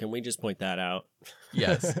Kaku. Can we just point that out?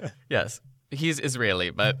 Yes. He's Israeli,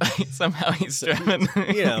 but somehow he's German.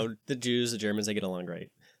 You know, the Jews, the Germans, they get along great.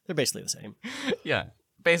 They're basically the same. Yeah,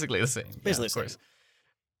 basically the same. Basically of course.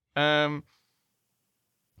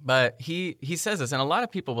 But he says this, and a lot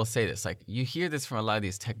of people will say this. Like, you hear this from a lot of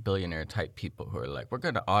these tech billionaire type people who are like, we're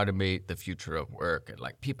going to automate the future of work. And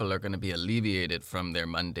like, people are going to be alleviated from their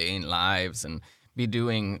mundane lives and be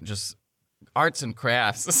doing just arts and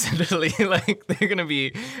crafts, essentially. Like, they're going to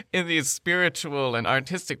be in these spiritual and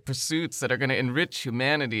artistic pursuits that are going to enrich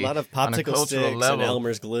humanity. A lot of on a popsicle cultural sticks level. and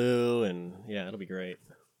Elmer's glue, and yeah, it'll be great.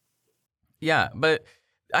 Yeah, but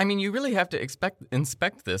I mean, you really have to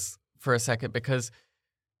inspect this for a second, because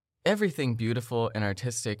everything beautiful and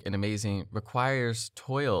artistic and amazing requires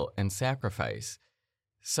toil and sacrifice.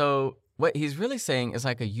 So what he's really saying is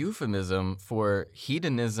like a euphemism for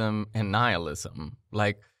hedonism and nihilism.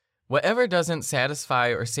 Like, whatever doesn't satisfy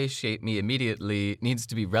or satiate me immediately needs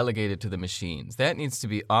to be relegated to the machines. That needs to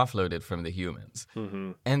be offloaded from the humans.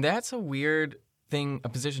 Mm-hmm. And that's a weird thing, a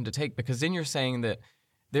position to take, because then you're saying that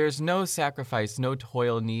there's no sacrifice, no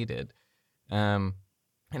toil needed.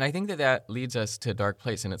 And I think that leads us to a dark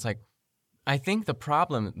place. And it's like, I think the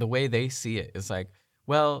problem, the way they see it, is like,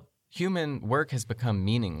 well, human work has become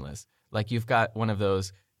meaningless. Like, you've got one of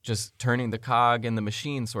those just turning the cog in the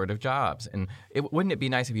machine sort of jobs. And wouldn't it be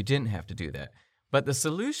nice if you didn't have to do that? But the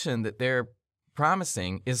solution that they're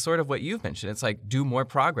promising is sort of what you've mentioned. It's like, do more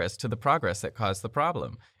progress to the progress that caused the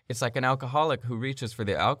problem. It's like an alcoholic who reaches for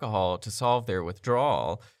the alcohol to solve their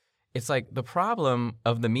withdrawal. It's like the problem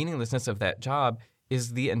of the meaninglessness of that job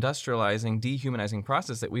is the industrializing, dehumanizing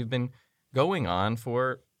process that we've been going on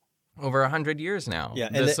for over 100 years now. Yeah,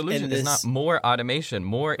 the solution is not more automation,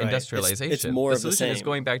 more industrialization. It's more the of the solution same. is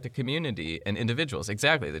going back to community and individuals.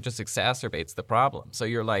 Exactly. That just exacerbates the problem. So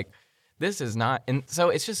you're like, this is not... And so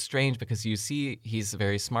it's just strange, because you see he's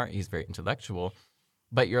very smart, he's very intellectual,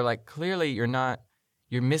 but you're like, clearly you're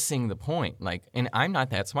missing the point. Like, and I'm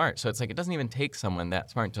not that smart. So it's like, it doesn't even take someone that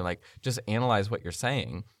smart to like just analyze what you're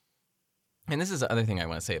saying. And this is the other thing I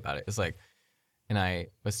want to say about it. Is like, and I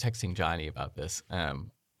was texting Johnny about this,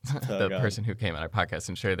 person who came on our podcast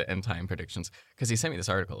and shared the end time predictions, because he sent me this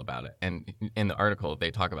article about it. And in the article, they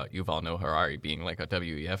talk about Yuval Noah Harari being like a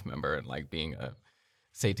WEF member and like being a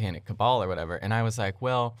satanic cabal or whatever. And I was like,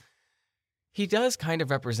 well, he does kind of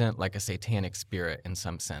represent like a satanic spirit in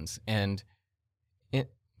some sense. And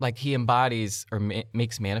like he embodies or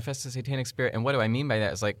makes manifest a satanic spirit. And what do I mean by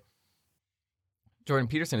that is like, Jordan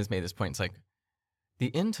Peterson has made this point. It's like the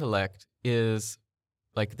intellect is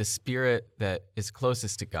like the spirit that is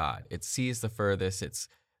closest to God. It sees the furthest. It's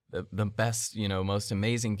the best, most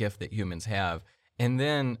amazing gift that humans have. And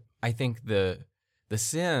then I think the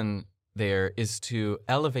sin there is to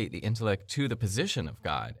elevate the intellect to the position of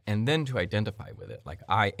God and then to identify with it. Like,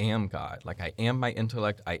 I am God. Like, I am my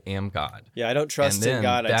intellect. I am God. Yeah, I don't trust in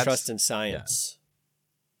God. I trust in science.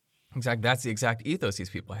 Yeah. Exactly. That's the exact ethos these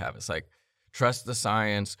people have. It's like, trust the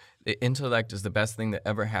science. The intellect is the best thing that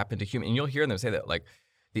ever happened to human. And you'll hear them say that, like,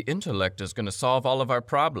 the intellect is going to solve all of our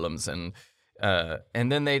problems. And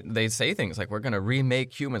then they say things like, we're going to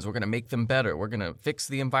remake humans. We're going to make them better. We're going to fix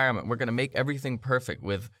the environment. We're going to make everything perfect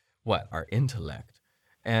with what? Our intellect.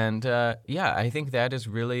 And I think that is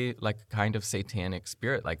really like a kind of satanic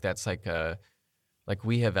spirit. Like that's like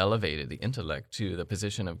we have elevated the intellect to the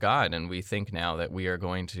position of God, and we think now that we are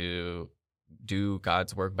going to do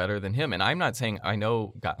God's work better than him. And I'm not saying I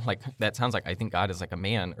know God, like that sounds like I think God is like a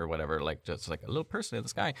man or whatever, like just like a little person in the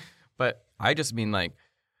sky. But I just mean like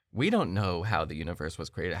we don't know how the universe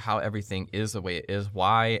was created, how everything is the way it is,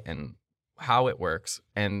 why and how it works.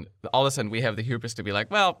 And all of a sudden we have the hubris to be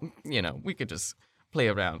like, well, we could just play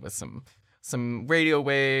around with some radio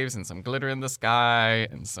waves and some glitter in the sky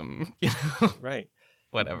and some, right.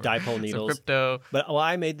 Whatever. Dipole needles. Some crypto. But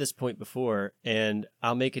I made this point before, and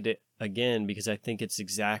I'll make it again because I think it's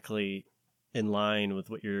exactly in line with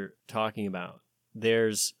what you're talking about.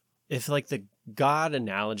 If like the God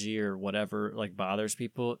analogy or whatever like bothers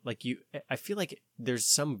people, like I feel like there's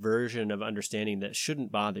some version of understanding that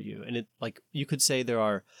shouldn't bother you. And it like you could say there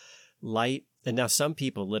are light, and now some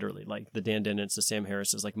people literally like the Dan Dennett's, the Sam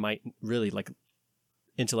Harris's like might really like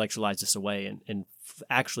intellectualize this away and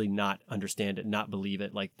actually not understand it, not believe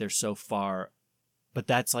it. Like they're so far, but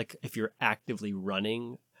that's like if you're actively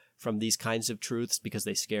running from these kinds of truths because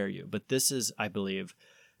they scare you. But this is, I believe,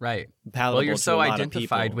 right. palatable Well, you're to so a lot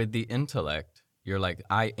identified of with the intellect. You're like,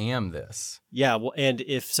 I am this. Yeah. Well, and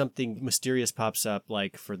if something mysterious pops up,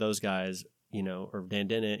 like for those guys, or Dan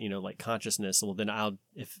Dennett, like consciousness, well, then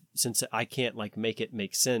since I can't like make it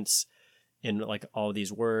make sense in like all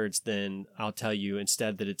these words, then I'll tell you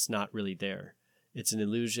instead that it's not really there. It's an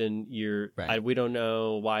illusion. Right. We don't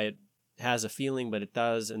know why it has a feeling, but it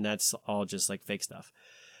does. And that's all just like fake stuff.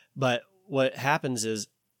 But what happens is,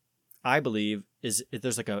 I believe, is if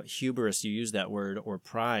there's like a hubris, you use that word, or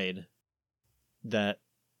pride,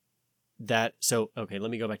 so, okay,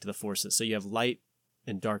 let me go back to the forces. So you have light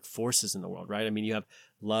and dark forces in the world, right? I mean, you have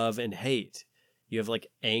love and hate. You have like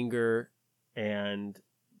anger and,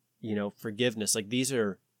 forgiveness. Like these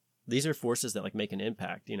are forces that like make an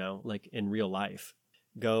impact, like in real life.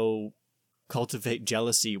 Go cultivate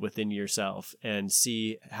jealousy within yourself and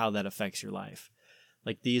see how that affects your life.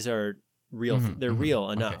 Like these are real, they're real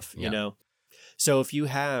enough, So if you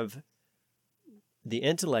have the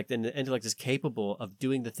intellect, and the intellect is capable of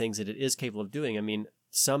doing the things that it is capable of doing. I mean,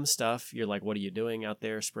 some stuff you're like, what are you doing out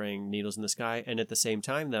there spraying needles in the sky? And at the same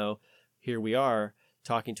time, though, here we are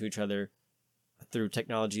talking to each other through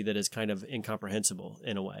technology that is kind of incomprehensible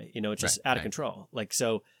in a way. It's just out of control. Like,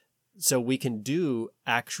 so we can do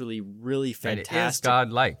actually really fantastic. It is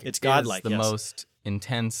godlike. It's godlike. It's the most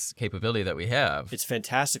intense capability that we have. It's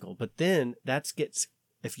fantastical. But then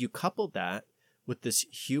if you coupled that with this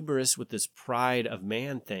hubris, with this pride of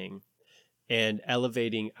man thing, and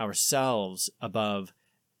elevating ourselves above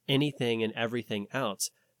anything and everything else,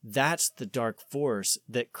 that's the dark force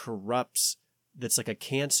that corrupts, that's like a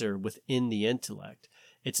cancer within the intellect.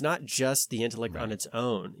 It's not just the intellect on its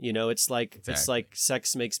own. It's like It's like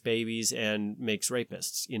sex makes babies and makes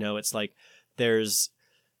rapists. It's like there's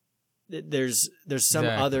some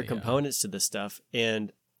other components to this stuff,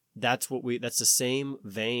 and that's the same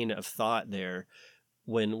vein of thought there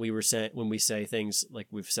when we say things like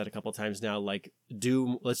we've said a couple of times now, like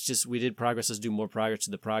we did progress, let's do more progress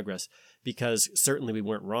to the progress, because certainly we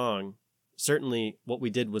weren't wrong. Certainly what we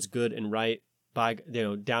did was good and right by,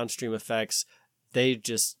 downstream effects.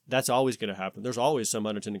 That's always going to happen. There's always some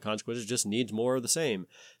unintended consequences, just needs more of the same.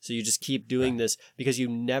 So you just keep doing this because you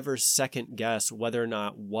never second guess whether or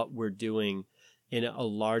not what we're doing in a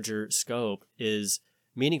larger scope is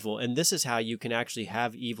meaningful. And this is how you can actually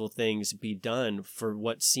have evil things be done for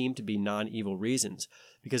what seem to be non-evil reasons,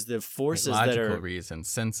 because the forces that are logical reasons,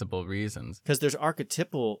 sensible reasons, because there's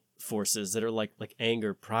archetypal forces that are like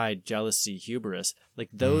anger, pride, jealousy, hubris. Like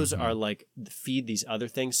those are like feed these other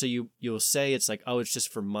things. So you'll say it's like, oh, it's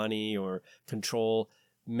just for money or control.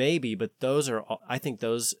 maybe, but I think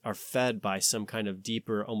those are fed by some kind of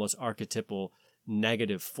deeper, almost archetypal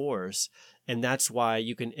negative force. And that's why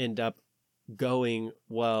you can end up going,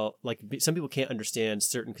 well, like some people can't understand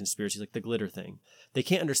certain conspiracies, like the glitter thing. They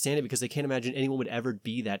can't understand it because they can't imagine anyone would ever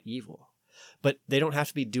be that evil. But they don't have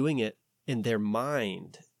to be doing it in their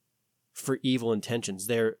mind for evil intentions.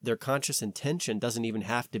 Their conscious intention doesn't even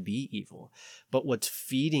have to be evil. But what's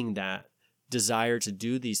feeding that desire to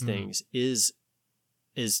do these things is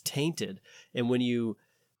tainted. And when you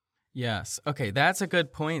Yes. Okay, that's a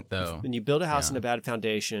good point, though. when you build a house on a bad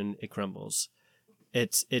foundation, it crumbles.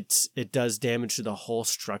 It does damage to the whole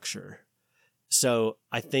structure. So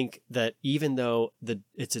I think that even though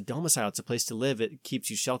it's a domicile, it's a place to live, it keeps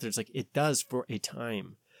you sheltered. It's like it does for a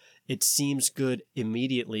time. It seems good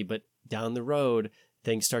immediately, but down the road,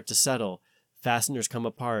 things start to settle. Fasteners come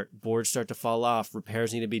apart, boards start to fall off,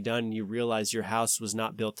 repairs need to be done, and you realize your house was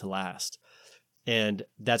not built to last. And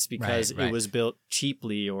that's because it was built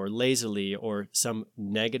cheaply or lazily or some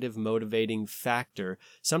negative motivating factor.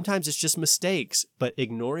 Sometimes it's just mistakes, but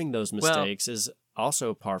ignoring those mistakes is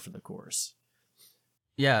also par for the course.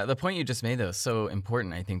 Yeah, the point you just made, though, is so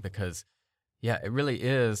important, I think, because, yeah, it really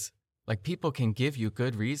is, like, people can give you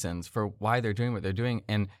good reasons for why they're doing what they're doing,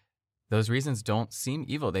 and those reasons don't seem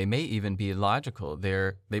evil. They may even be logical.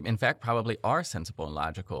 They in fact, probably are sensible and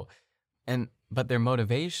logical, but their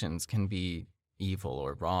motivations can be evil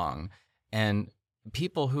or wrong. And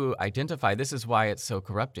people who identify, this is why it's so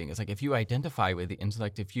corrupting. It's like if you identify with the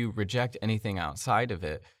intellect, if you reject anything outside of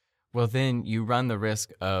it, well, then you run the risk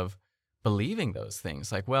of believing those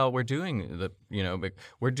things. Like, well, we're doing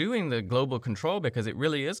the global control because it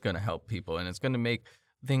really is going to help people and it's going to make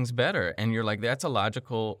things better. And you're like, that's a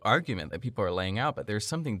logical argument that people are laying out, but there's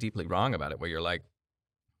something deeply wrong about it where you're like,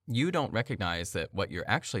 you don't recognize that what you're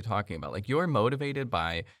actually talking about, like you're motivated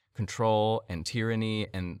by control and tyranny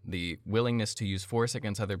and the willingness to use force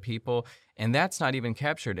against other people. And that's not even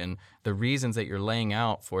captured in the reasons that you're laying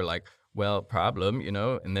out for, like, well, problem,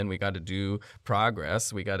 and then we got to do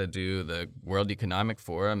progress. We got to do the World Economic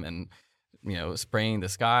Forum and, spraying the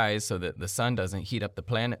skies so that the sun doesn't heat up the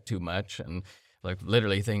planet too much, and like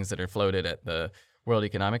literally things that are floated at the World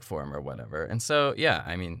Economic Forum or whatever. And so, yeah,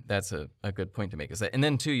 I mean, that's a good point to make. Is that, and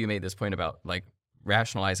then too, you made this point about like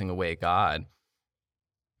rationalizing away God.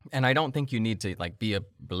 And I don't think you need to like be a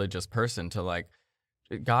religious person to like,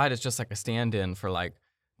 God is just like a stand-in for like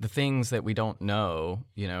the things that we don't know,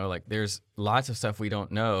 like there's lots of stuff we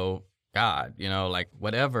don't know God, like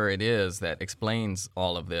whatever it is that explains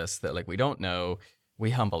all of this that like we don't know, we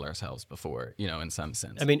humble ourselves before, in some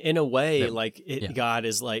sense. I mean, in a way, God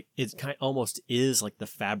is like, it kind of almost is like the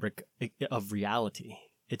fabric of reality.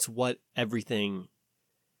 It's what everything,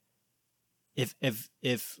 if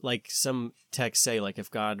like some texts say, like if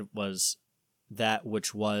God was that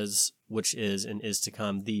which was, which is, and is to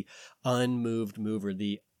come, the unmoved mover,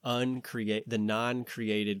 the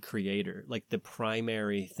non-created creator, like the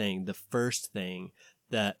primary thing, the first thing,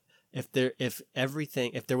 that if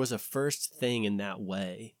there was a first thing in that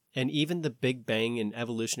way, and even the Big Bang and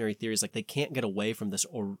evolutionary theories, like they can't get away from this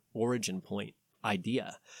origin point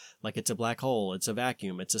idea. Like it's a black hole, it's a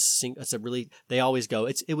vacuum, they always go,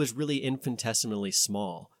 it was really infinitesimally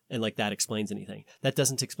small. And like that explains anything. That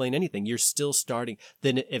doesn't explain anything. You're still starting.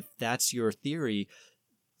 Then if that's your theory,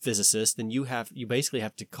 physicist, then you basically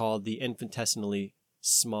have to call the infinitesimally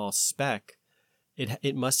small speck,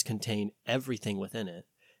 it must contain everything within it,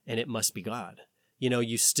 and it must be God.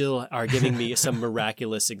 You still are giving me some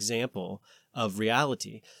miraculous example of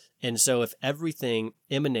reality. And so if everything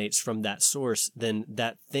emanates from that source, then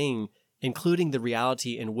that thing, including the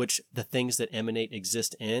reality in which the things that emanate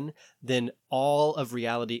exist in, then all of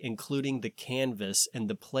reality, including the canvas and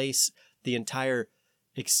the place, the entire,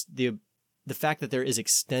 the fact that there is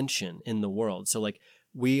extension in the world. So like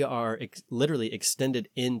we are literally extended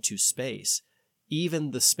into space.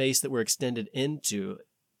 Even the space that we're extended into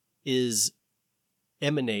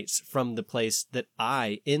emanates from the place that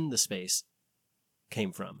I in the space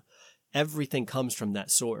came from. Everything comes from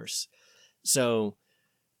that source. So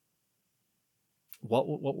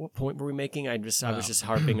what point were we making? I was just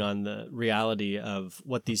harping on the reality of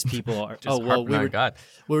what these people are. We were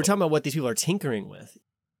talking about what these people are tinkering with.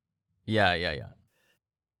 Yeah.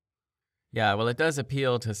 Yeah, well, it does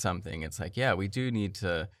appeal to something. It's like, yeah, we do need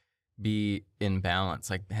to be in balance,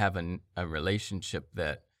 like have a relationship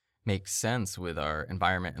that makes sense with our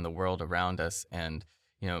environment and the world around us, and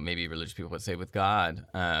maybe religious people would say with God,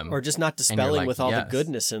 or just not dispelling like, with all the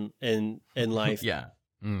goodness in life. Yeah.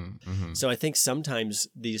 Mm-hmm. So I think sometimes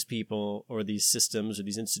these people or these systems or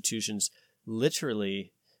these institutions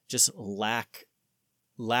literally just lack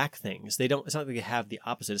lack things. They don't. It's not like they have the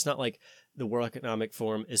opposite. It's not like the World Economic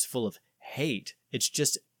Forum is full of hate. It's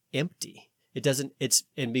just empty. It doesn't.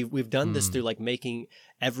 We've done this through like making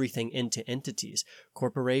everything into entities.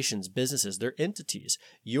 Corporations, businesses, they're entities.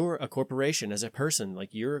 You're a corporation as a person. Like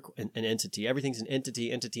you're an entity. Everything's an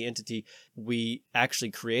entity. We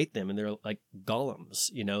actually create them, and they're like golems.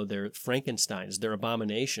 They're Frankensteins. They're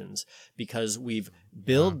abominations because we've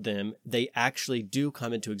built them. They actually do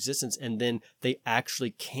come into existence, and then they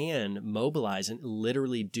actually can mobilize and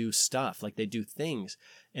literally do stuff. Like they do things,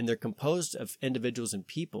 and they're composed of individuals and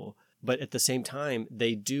people. But at the same time,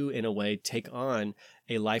 they do, in a way, take on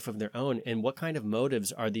a life of their own. And what kind of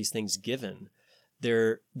motives are these things given?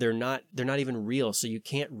 They're not even real. So you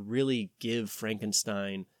can't really give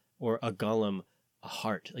Frankenstein or a golem a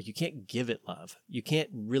heart. Like you can't give it love. You can't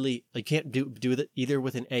do it either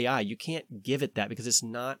with an AI. You can't give it that because it's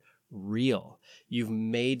not real. You've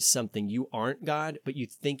made something. You aren't God, but you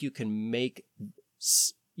think you can make.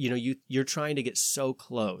 You're trying to get so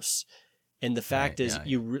close. And the fact is,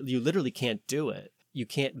 you literally can't do it. You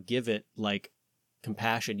can't give it like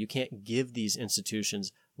compassion. You can't give these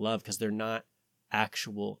institutions love because they're not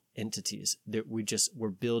actual entities. We're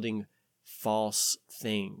building false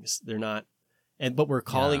things. They're not, but we're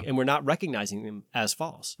calling and we're not recognizing them as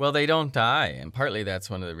false. Well, they don't die, and partly that's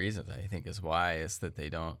one of the reasons I think is that they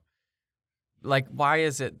don't. Like, why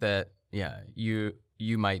is it that you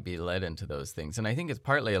might be led into those things? And I think it's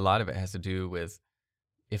partly a lot of it has to do with,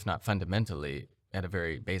 if not fundamentally, at a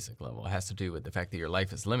very basic level, it has to do with the fact that your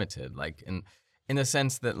life is limited. Like in the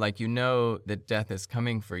sense that that death is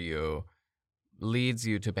coming for you leads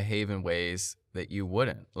you to behave in ways that you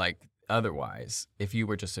wouldn't like otherwise if you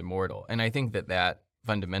were just immortal. And I think that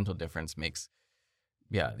fundamental difference makes,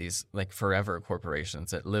 these like forever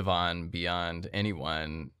corporations that live on beyond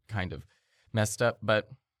anyone kind of messed up. But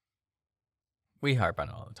we harp on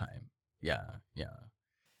it all the time. Yeah.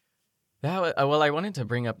 Well, I wanted to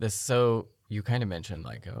bring up this. So you kind of mentioned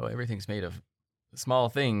everything's made of small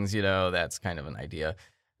things. That's kind of an idea.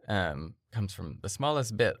 Comes from the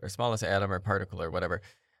smallest bit or smallest atom or particle or whatever.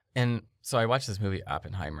 And so I watched this movie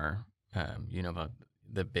Oppenheimer. About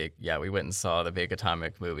the big. We went and saw the big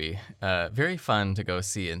atomic movie. Very fun to go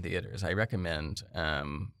see in theaters. I recommend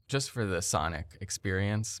just for the sonic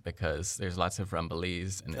experience because there's lots of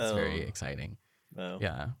rumblies and it's very exciting. Oh.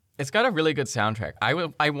 Yeah. It's got a really good soundtrack.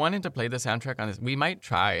 I wanted to play the soundtrack on this. We might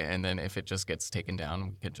try, and then if it just gets taken down,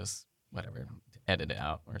 we could just, edit it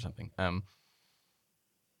out or something.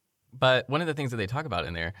 But one of the things that they talk about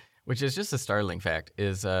in there, which is just a startling fact,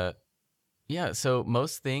 is, so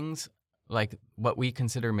most things, like what we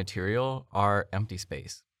consider material, are empty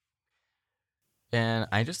space. And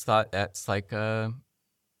I just thought that's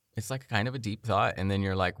it's like kind of a deep thought. And then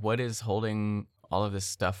you're like, what is holding all of this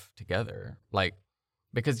stuff together? Like,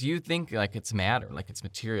 because you think like it's matter, like it's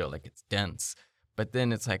material, like it's dense. But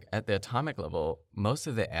then it's like at the atomic level, most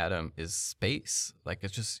of the atom is space. Like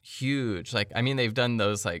it's just huge. Like, I mean, they've done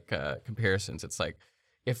those comparisons. It's like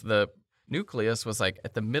if the nucleus was like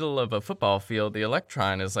at the middle of a football field, the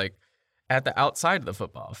electron is like at the outside of the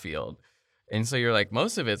football field. And so you're like,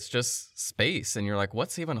 most of it's just space. And you're like,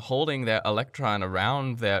 what's even holding that electron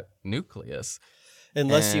around that nucleus?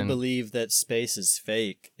 Unless you believe that space is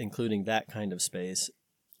fake, including that kind of space.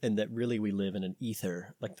 And that really we live in an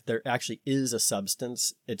ether. Like there actually is a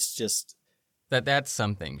substance. It's just that's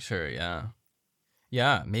something. Sure.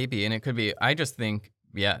 Yeah, maybe. And it could be, I just think,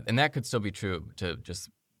 and that could still be true to just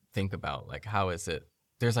think about like, how is it?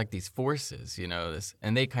 There's like these forces, this,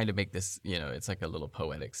 and they kind of make this, it's like a little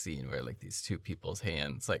poetic scene where like these two people's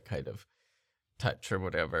hands like kind of touch or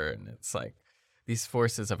whatever. And it's like these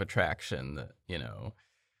forces of attraction that,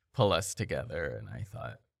 pull us together. And I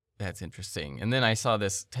thought, that's interesting. And then I saw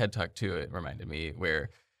this TED Talk too. It reminded me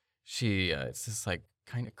where she, it's this like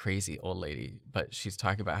kind of crazy old lady, but she's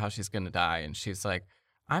talking about how she's going to die. And she's like,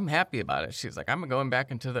 I'm happy about it. She's like, I'm going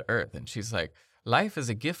back into the earth. And she's like, life is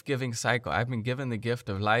a gift-giving cycle. I've been given the gift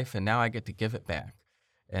of life and now I get to give it back.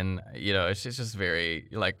 And, she's just very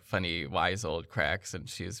like funny, wise old cracks. And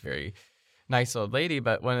she's a very nice old lady.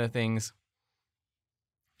 But one of the things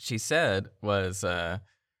she said was,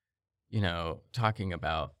 talking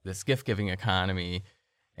about this gift-giving economy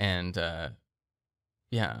and,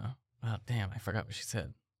 well, damn, I forgot what she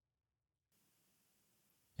said.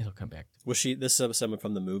 It'll come back. Was this someone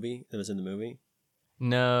from the movie that was in the movie?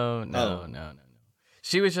 No.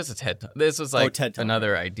 She was just a TED Talk. This was like TED Talk.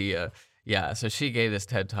 Another idea. Yeah, so she gave this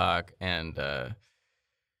TED Talk and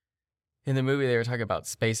in the movie they were talking about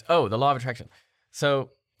space. Oh, the law of attraction.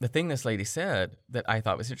 So the thing this lady said that I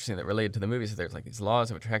thought was interesting that related to the movie is that there's like these laws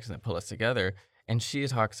of attraction that pull us together. And she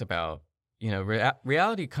talks about,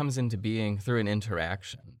 reality comes into being through an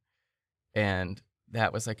interaction. And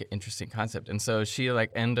that was like an interesting concept. And so she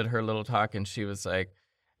like ended her little talk and she was like,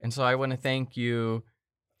 and so I want to thank you,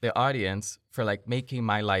 the audience, for like making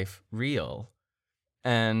my life real.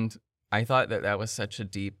 And I thought that that was such a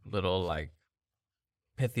deep little like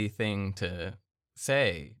pithy thing to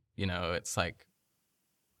say. It's like,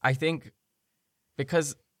 I think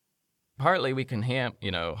because partly we can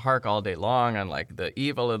hark all day long on like the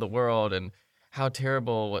evil of the world and how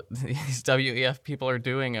terrible what these WEF people are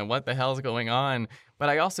doing and what the hell's going on. But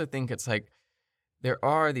I also think it's like there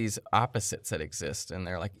are these opposites that exist and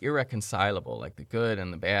they're like irreconcilable, like the good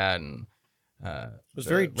and the bad and it was the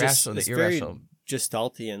very rational, the irrational. very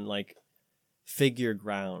Gestaltian, like figure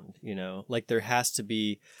ground, like there has to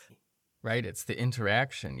be. Right, it's the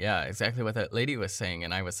interaction. Yeah, exactly what that lady was saying.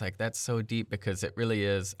 And I was like, that's so deep because it really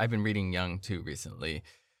is. I've been reading Jung too recently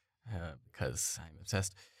because I'm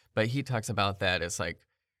obsessed. But he talks about that as like,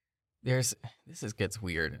 gets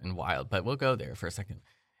weird and wild, but we'll go there for a second.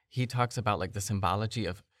 He talks about like the symbology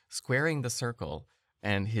of squaring the circle.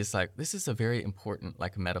 And he's like, this is a very important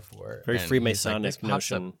like metaphor. Very and Freemasonic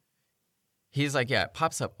notion. He's like, yeah, it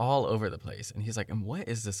pops up all over the place. And he's like, and what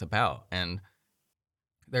is this about? And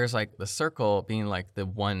there's like the circle being like the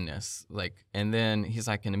oneness, like, and then he's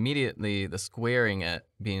like, and immediately the squaring it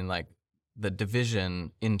being like the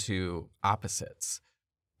division into opposites.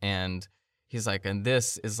 And he's like, and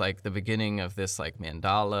this is like the beginning of this like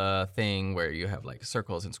mandala thing where you have like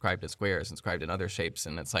circles inscribed as squares, inscribed in other shapes.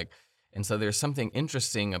 And it's like, and so there's something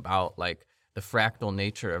interesting about like the fractal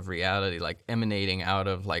nature of reality, like emanating out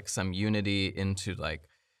of like some unity into like,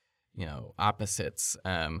 opposites.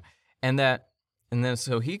 And then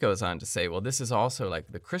so he goes on to say, well, this is also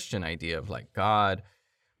like the Christian idea of like God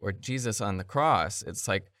or Jesus on the cross. It's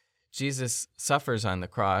like Jesus suffers on the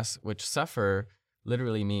cross, which suffer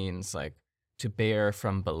literally means like to bear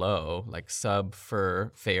from below, like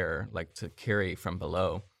fare, like to carry from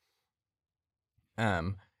below.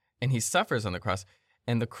 And he suffers on the cross.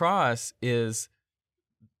 And the cross is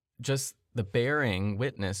just the bearing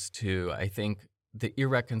witness to, I think, the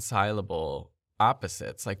irreconcilable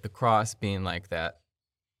opposites, like the cross being like that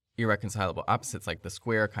irreconcilable opposites, like the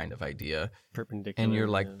square kind of idea. Perpendicular. And you're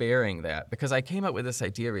like bearing that. Because I came up with this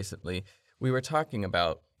idea recently. We were talking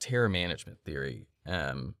about terror management theory.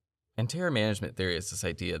 And terror management theory is this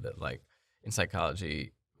idea that like in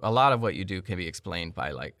psychology, a lot of what you do can be explained by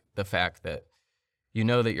like the fact that you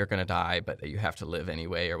know that you're going to die, but that you have to live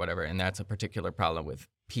anyway or whatever. And that's a particular problem with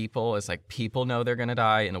people. It's like people know they're going to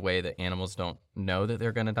die in a way that animals don't know that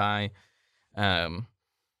they're going to die. But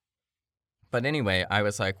anyway, I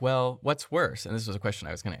was like, well, what's worse? And this was a question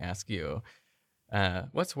I was going to ask you.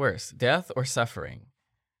 What's worse, death or suffering?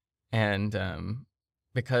 And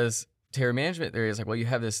because terror management theory is like, well, you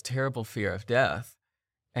have this terrible fear of death.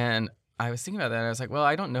 And I was thinking about that, and I was like, well,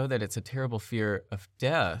 I don't know that it's a terrible fear of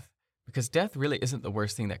death, because death really isn't the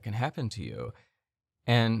worst thing that can happen to you.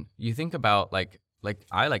 And you think about like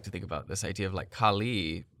I like to think about this idea of like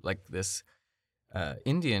Kali, like this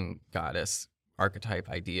Indian goddess archetype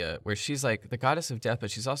idea, where she's like the goddess of death,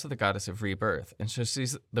 but she's also the goddess of rebirth. And so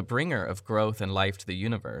she's the bringer of growth and life to the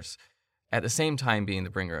universe, at the same time being the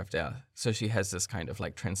bringer of death. So she has this kind of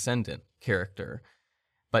like transcendent character.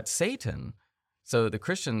 But Satan, so the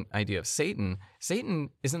Christian idea of Satan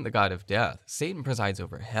isn't the god of death. Satan presides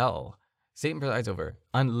over hell. Satan presides over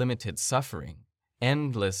unlimited suffering,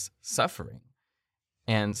 endless suffering.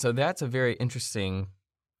 And so that's a very interesting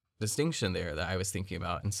distinction there that I was thinking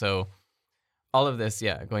about. And so all of this,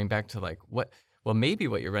 yeah, going back to like maybe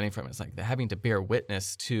what you're running from is like the having to bear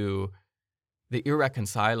witness to the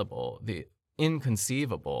irreconcilable, the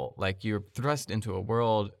inconceivable, like you're thrust into a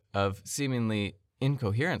world of seemingly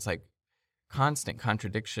incoherence, like constant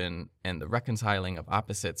contradiction and the reconciling of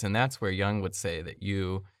opposites. And that's where Jung would say that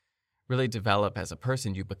you really develop as a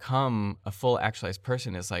person, you become a full actualized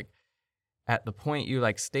person, is like at the point you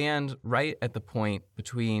like stand right at the point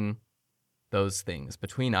between those things,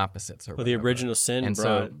 between opposites. Or the original sin and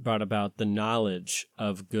brought about the knowledge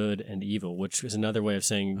of good and evil, which is another way of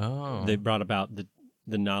saying they brought about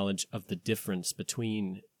the knowledge of the difference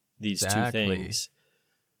between these two things.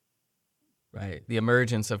 Right. The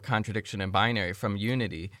emergence of contradiction and binary from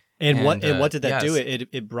unity. And what did that do?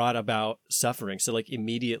 It brought about suffering. So like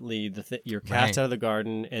immediately you're cast out of the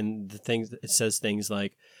garden, and it says things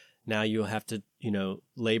like, now you'll have to,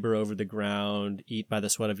 labor over the ground, eat by the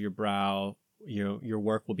sweat of your brow. Your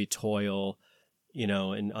work will be toil,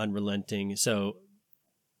 and unrelenting. So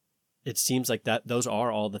it seems like that those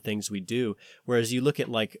are all the things we do. Whereas you look at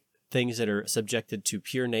like things that are subjected to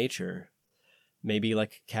pure nature, maybe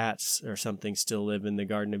like cats or something still live in the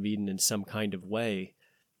Garden of Eden in some kind of way,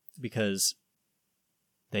 because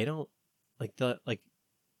they don't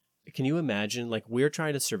can you imagine, like, we're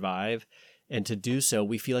trying to survive, and to do so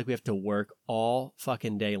we feel like we have to work all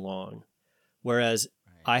fucking day long, whereas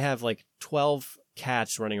I have like 12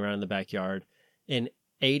 cats running around in the backyard, and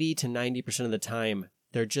 80 to 90% of the time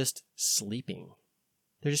they're just sleeping.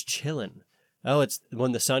 They're just chilling. Oh, it's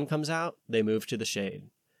when the sun comes out, they move to the shade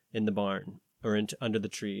in the barn or under the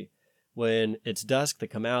tree. When it's dusk, they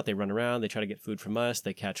come out, they run around, they try to get food from us,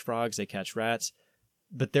 they catch frogs, they catch rats,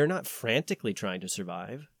 but they're not frantically trying to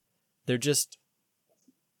survive. They're just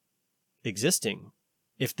existing.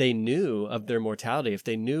 If they knew of their mortality, if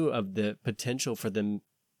they knew of the potential for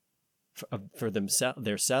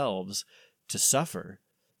themselves to suffer,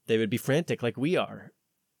 they would be frantic like we are.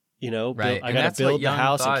 You know, Right. I got to build the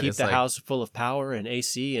house and keep the house full of power and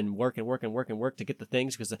AC and work to get the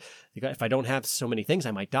things, because if I don't have so many things,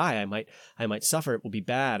 I might die. I might suffer. It will be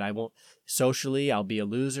bad. I won't socially. I'll be a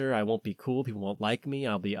loser. I won't be cool. People won't like me.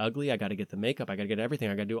 I'll be ugly. I got to get the makeup. I got to get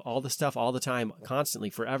everything. I got to do all the stuff all the time,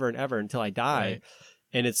 constantly, forever and ever until I die. Right.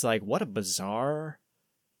 And it's like, what a bizarre.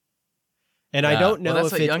 And I don't know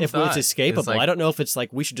if it's escapable. Like, I don't know if it's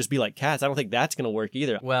like we should just be like cats. I don't think that's going to work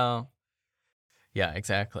either. Well, yeah,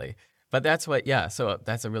 exactly. But that's what, yeah, so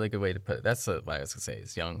that's a really good way to put it. That's what I was going to say,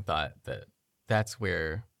 is Jung thought that's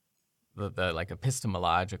where the like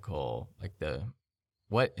epistemological, like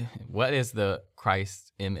what is the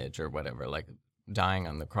Christ image or whatever, like dying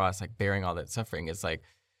on the cross, like bearing all that suffering, is like,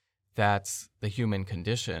 that's the human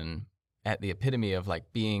condition at the epitome of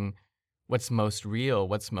like being what's most real,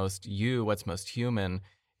 what's most you, what's most human,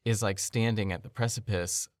 is like standing at the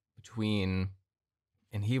precipice between,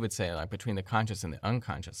 and he would say, like, between the conscious and the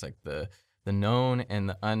unconscious, like the known and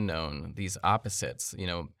the unknown, these opposites, you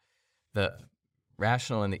know, the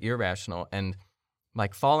rational and the irrational. And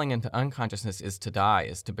like falling into unconsciousness is to die,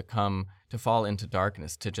 is to fall into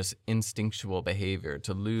darkness, to just instinctual behavior,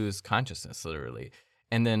 to lose consciousness, literally.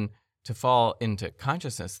 And then to fall into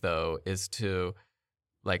consciousness, though, is to,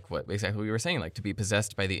 like what exactly we were saying, like to be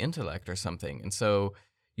possessed by the intellect or something. And so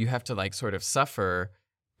you have to like sort of suffer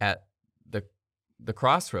at the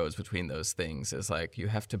crossroads between those things. Is like you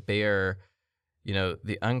have to bear, you know,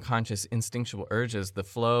 the unconscious instinctual urges, the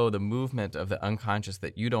flow, the movement of the unconscious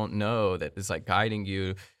that you don't know, that is like guiding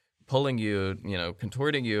you, pulling you, you know,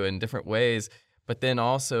 contorting you in different ways, but then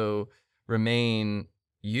also remain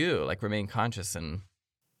you, like remain conscious and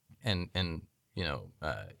you know,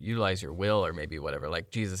 utilize your will, or maybe whatever.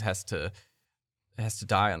 Like Jesus has to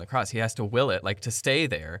die on the cross. He has to will it, like to stay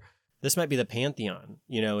there. This might be the pantheon.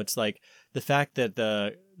 You know, it's like the fact that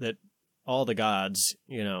that all the gods,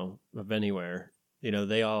 you know, of anywhere, you know,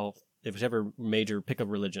 they all, if it's ever major, pick a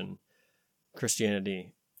religion,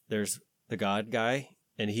 Christianity, there's the God guy,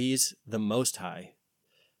 and he's the Most High.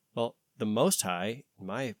 Well, the Most High, in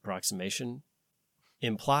my approximation,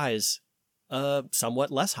 implies somewhat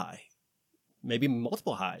less high, maybe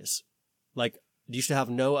multiple highs. Like, you should have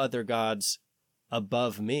no other gods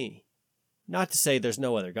above me. Not to say there's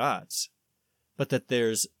no other gods, but that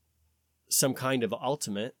there's some kind of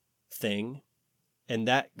ultimate thing, and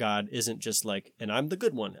that God isn't just like, and I'm the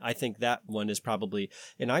good one. I think that one is probably,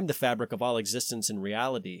 and I'm the fabric of all existence and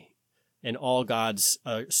reality, and all gods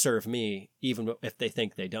serve me, even if they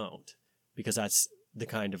think they don't, because that's the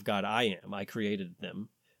kind of God I am. I created them,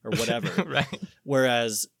 or whatever. Right.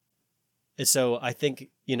 Whereas, so I think,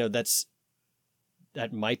 you know, that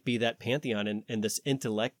might be that pantheon, and this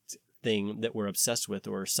intellect thing that we're obsessed with,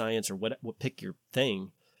 or science, or what pick your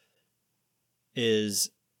thing, is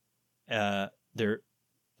they're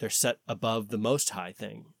set above the Most High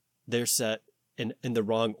thing. They're set in the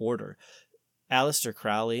wrong order. Aleister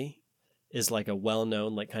Crowley is like a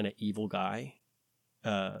well-known, like, kind of evil guy.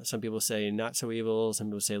 Some people say not so evil, some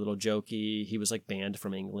people say a little jokey. He was like banned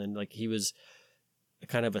from England. Like, he was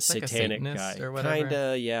kind of a satanic guy. Or whatever.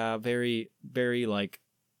 Kinda, yeah, very, very like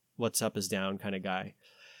what's up is down kind of guy.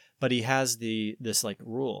 But he has this like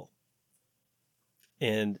rule,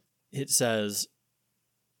 and it says,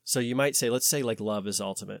 so you might say, let's say like love is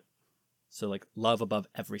ultimate. So like love above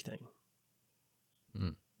everything,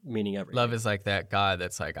 meaning everything. Love is like that God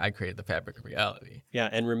that's like, I created the fabric of reality. Yeah.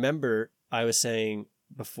 And remember, I was saying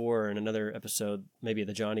before in another episode, maybe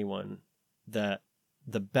the Johnny one, that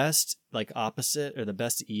the best like opposite, or the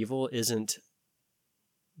best evil, isn't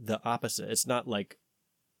the opposite. It's not like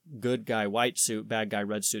good guy white suit, bad guy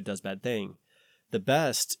red suit does bad thing. The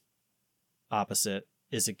best opposite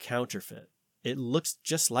is a counterfeit. It looks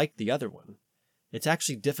just like the other one. It's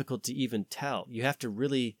actually difficult to even tell. You have to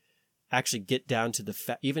really actually get down to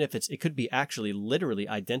the even if it could be actually literally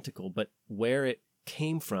identical, but where it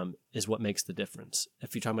came from is what makes the difference.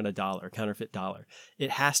 If you're talking about a dollar, a counterfeit dollar,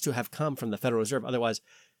 it has to have come from the Federal Reserve. Otherwise,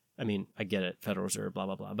 I mean, I get it, Federal Reserve, blah,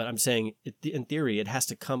 blah, blah. But I'm saying in theory, it has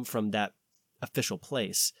to come from that official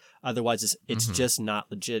place. Otherwise, it's just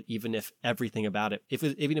not legit, even if everything about it,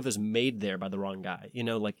 even if it was made there by the wrong guy,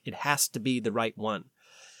 like it has to be the right one.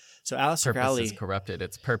 So Aleister Crowley is corrupted.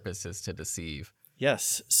 Its purpose is to deceive.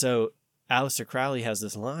 Yes. So Aleister Crowley has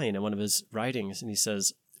this line in one of his writings, and he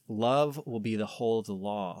says, "Love will be the whole of the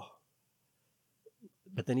law."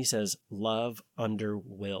 But then he says, "Love under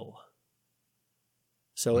will."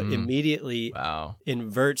 So it immediately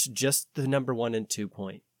inverts just the number 1 and 2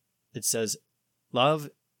 point. It says, love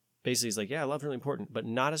basically is like, yeah, love's really important, but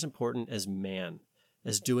not as important as man,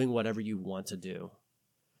 as doing whatever you want to do.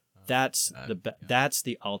 That's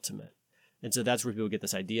the ultimate. And so that's where people get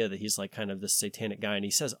this idea that he's like kind of this satanic guy, and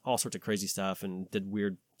he says all sorts of crazy stuff and did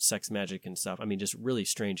weird sex magic and stuff. I mean, just really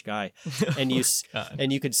strange guy. And you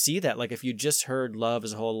could see that, like, if you just heard love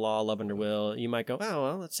is a whole law, love under will, you might go,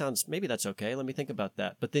 oh, well, maybe that's okay. Let me think about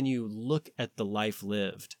that. But then you look at the life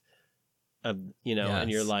lived and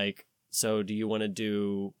you're like, so do you want to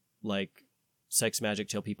do like sex magic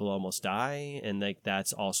till people almost die? And like,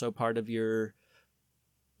 that's also part of your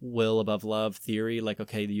will above love theory. Like,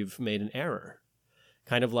 okay, you've made an error.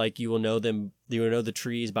 Kind of like you will know the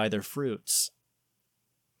trees by their fruits.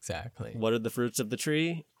 Exactly. What are the fruits of the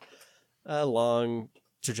tree? A long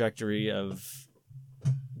trajectory of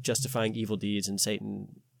justifying evil deeds and Satan,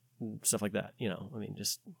 stuff like that. I mean,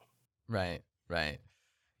 just... Right.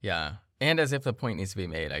 Yeah. And as if the point needs to be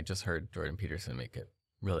made, I just heard Jordan Peterson make it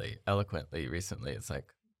really eloquently recently. It's like,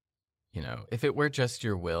 if it were just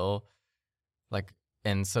your will, like,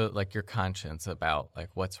 and so like your conscience about like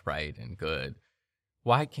what's right and good,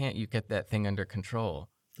 why can't you get that thing under control?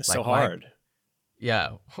 It's like, so hard.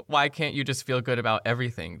 Why can't you just feel good about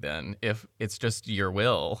everything then if it's just your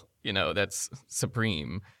will, that's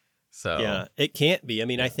supreme? So yeah, it can't be. I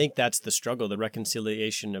mean, I think that's the struggle, the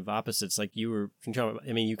reconciliation of opposites. Like you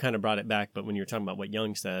kind of brought it back, but when you were talking about what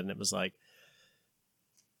Jung said, and it was like,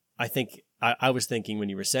 I think I was thinking when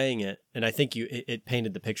you were saying it, and I think it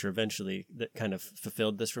painted the picture eventually that kind of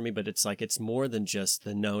fulfilled this for me, but it's like, it's more than just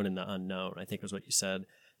the known and the unknown, I think was what you said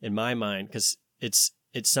in my mind, because it's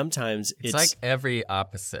sometimes it's like every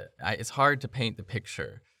opposite. It's hard to paint the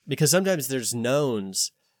picture. Because sometimes there's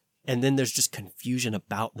knowns, and then there's just confusion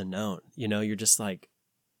about the known. You're just like,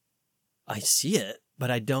 I see it,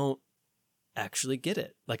 but I don't actually get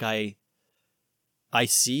it. Like I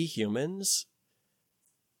see humans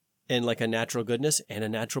in like a natural goodness and a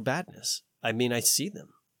natural badness. I mean, I see them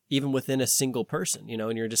even within a single person,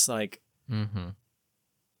 and you're just like,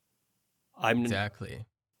 exactly.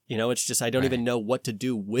 It's just, I don't even know what to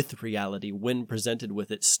do with reality when presented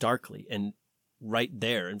with it starkly and right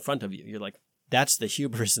there in front of you. You're like, that's the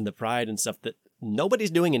hubris and the pride and stuff that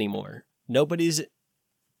nobody's doing anymore. Nobody's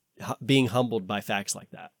being humbled by facts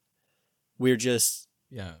like that. We're just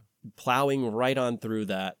plowing right on through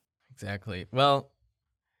that. Exactly. Well,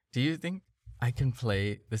 do you think I can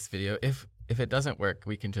play this video? If it doesn't work,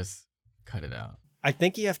 we can just cut it out. I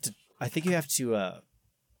think you have to. It's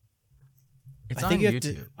on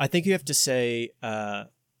YouTube. I think you have to say,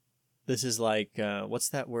 this is like, what's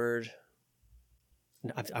that word?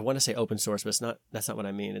 I want to say open source, but that's not what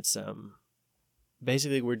I mean. It's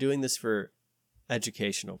basically, we're doing this for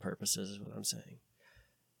educational purposes is what I'm saying.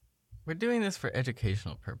 We're doing this for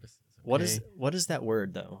educational purposes. Okay? What is that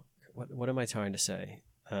word though? What am I trying to say?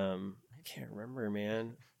 I can't remember,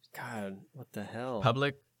 man. God, what the hell?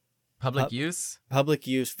 Public use? Public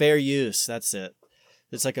use, fair use, that's it.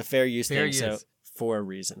 It's like a fair use thing. Use. So for a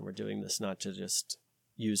reason, we're doing this, not to just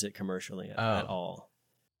use it commercially at all.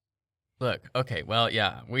 Look, okay, well,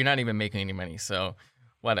 yeah, we're not even making any money, so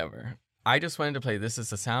whatever. I just wanted to play, this is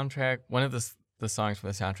the soundtrack, one of the songs from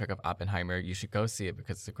the soundtrack of Oppenheimer. You should go see it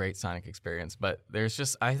because it's a great sonic experience. But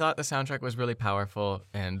I thought the soundtrack was really powerful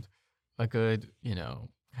and a good,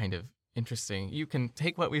 kind of interesting. You can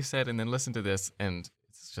take what we've said and then listen to this, and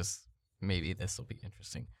it's just, maybe this will be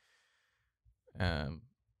interesting.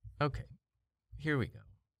 Okay, here we go.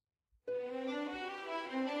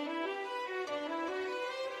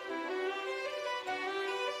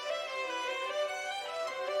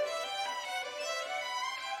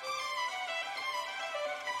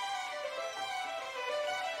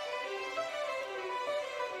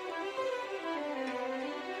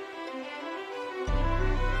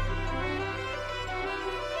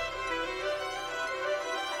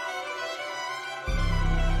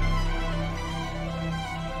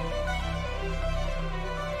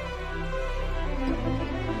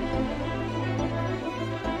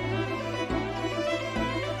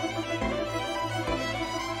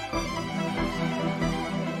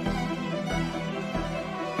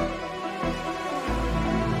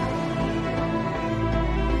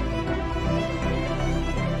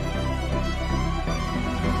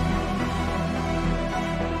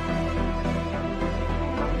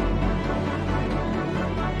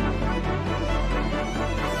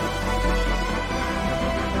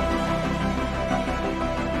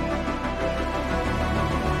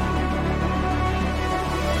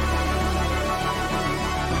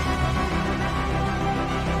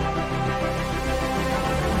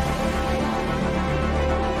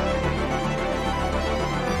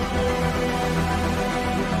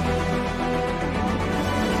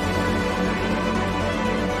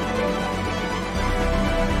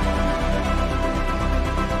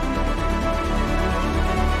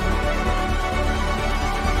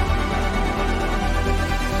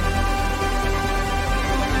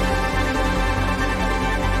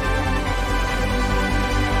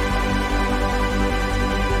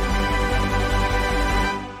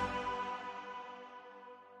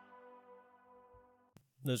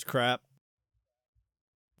 Those crap.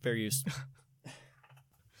 Fair use.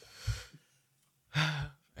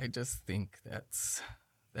 I just think that's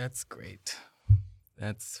great.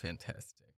 That's fantastic.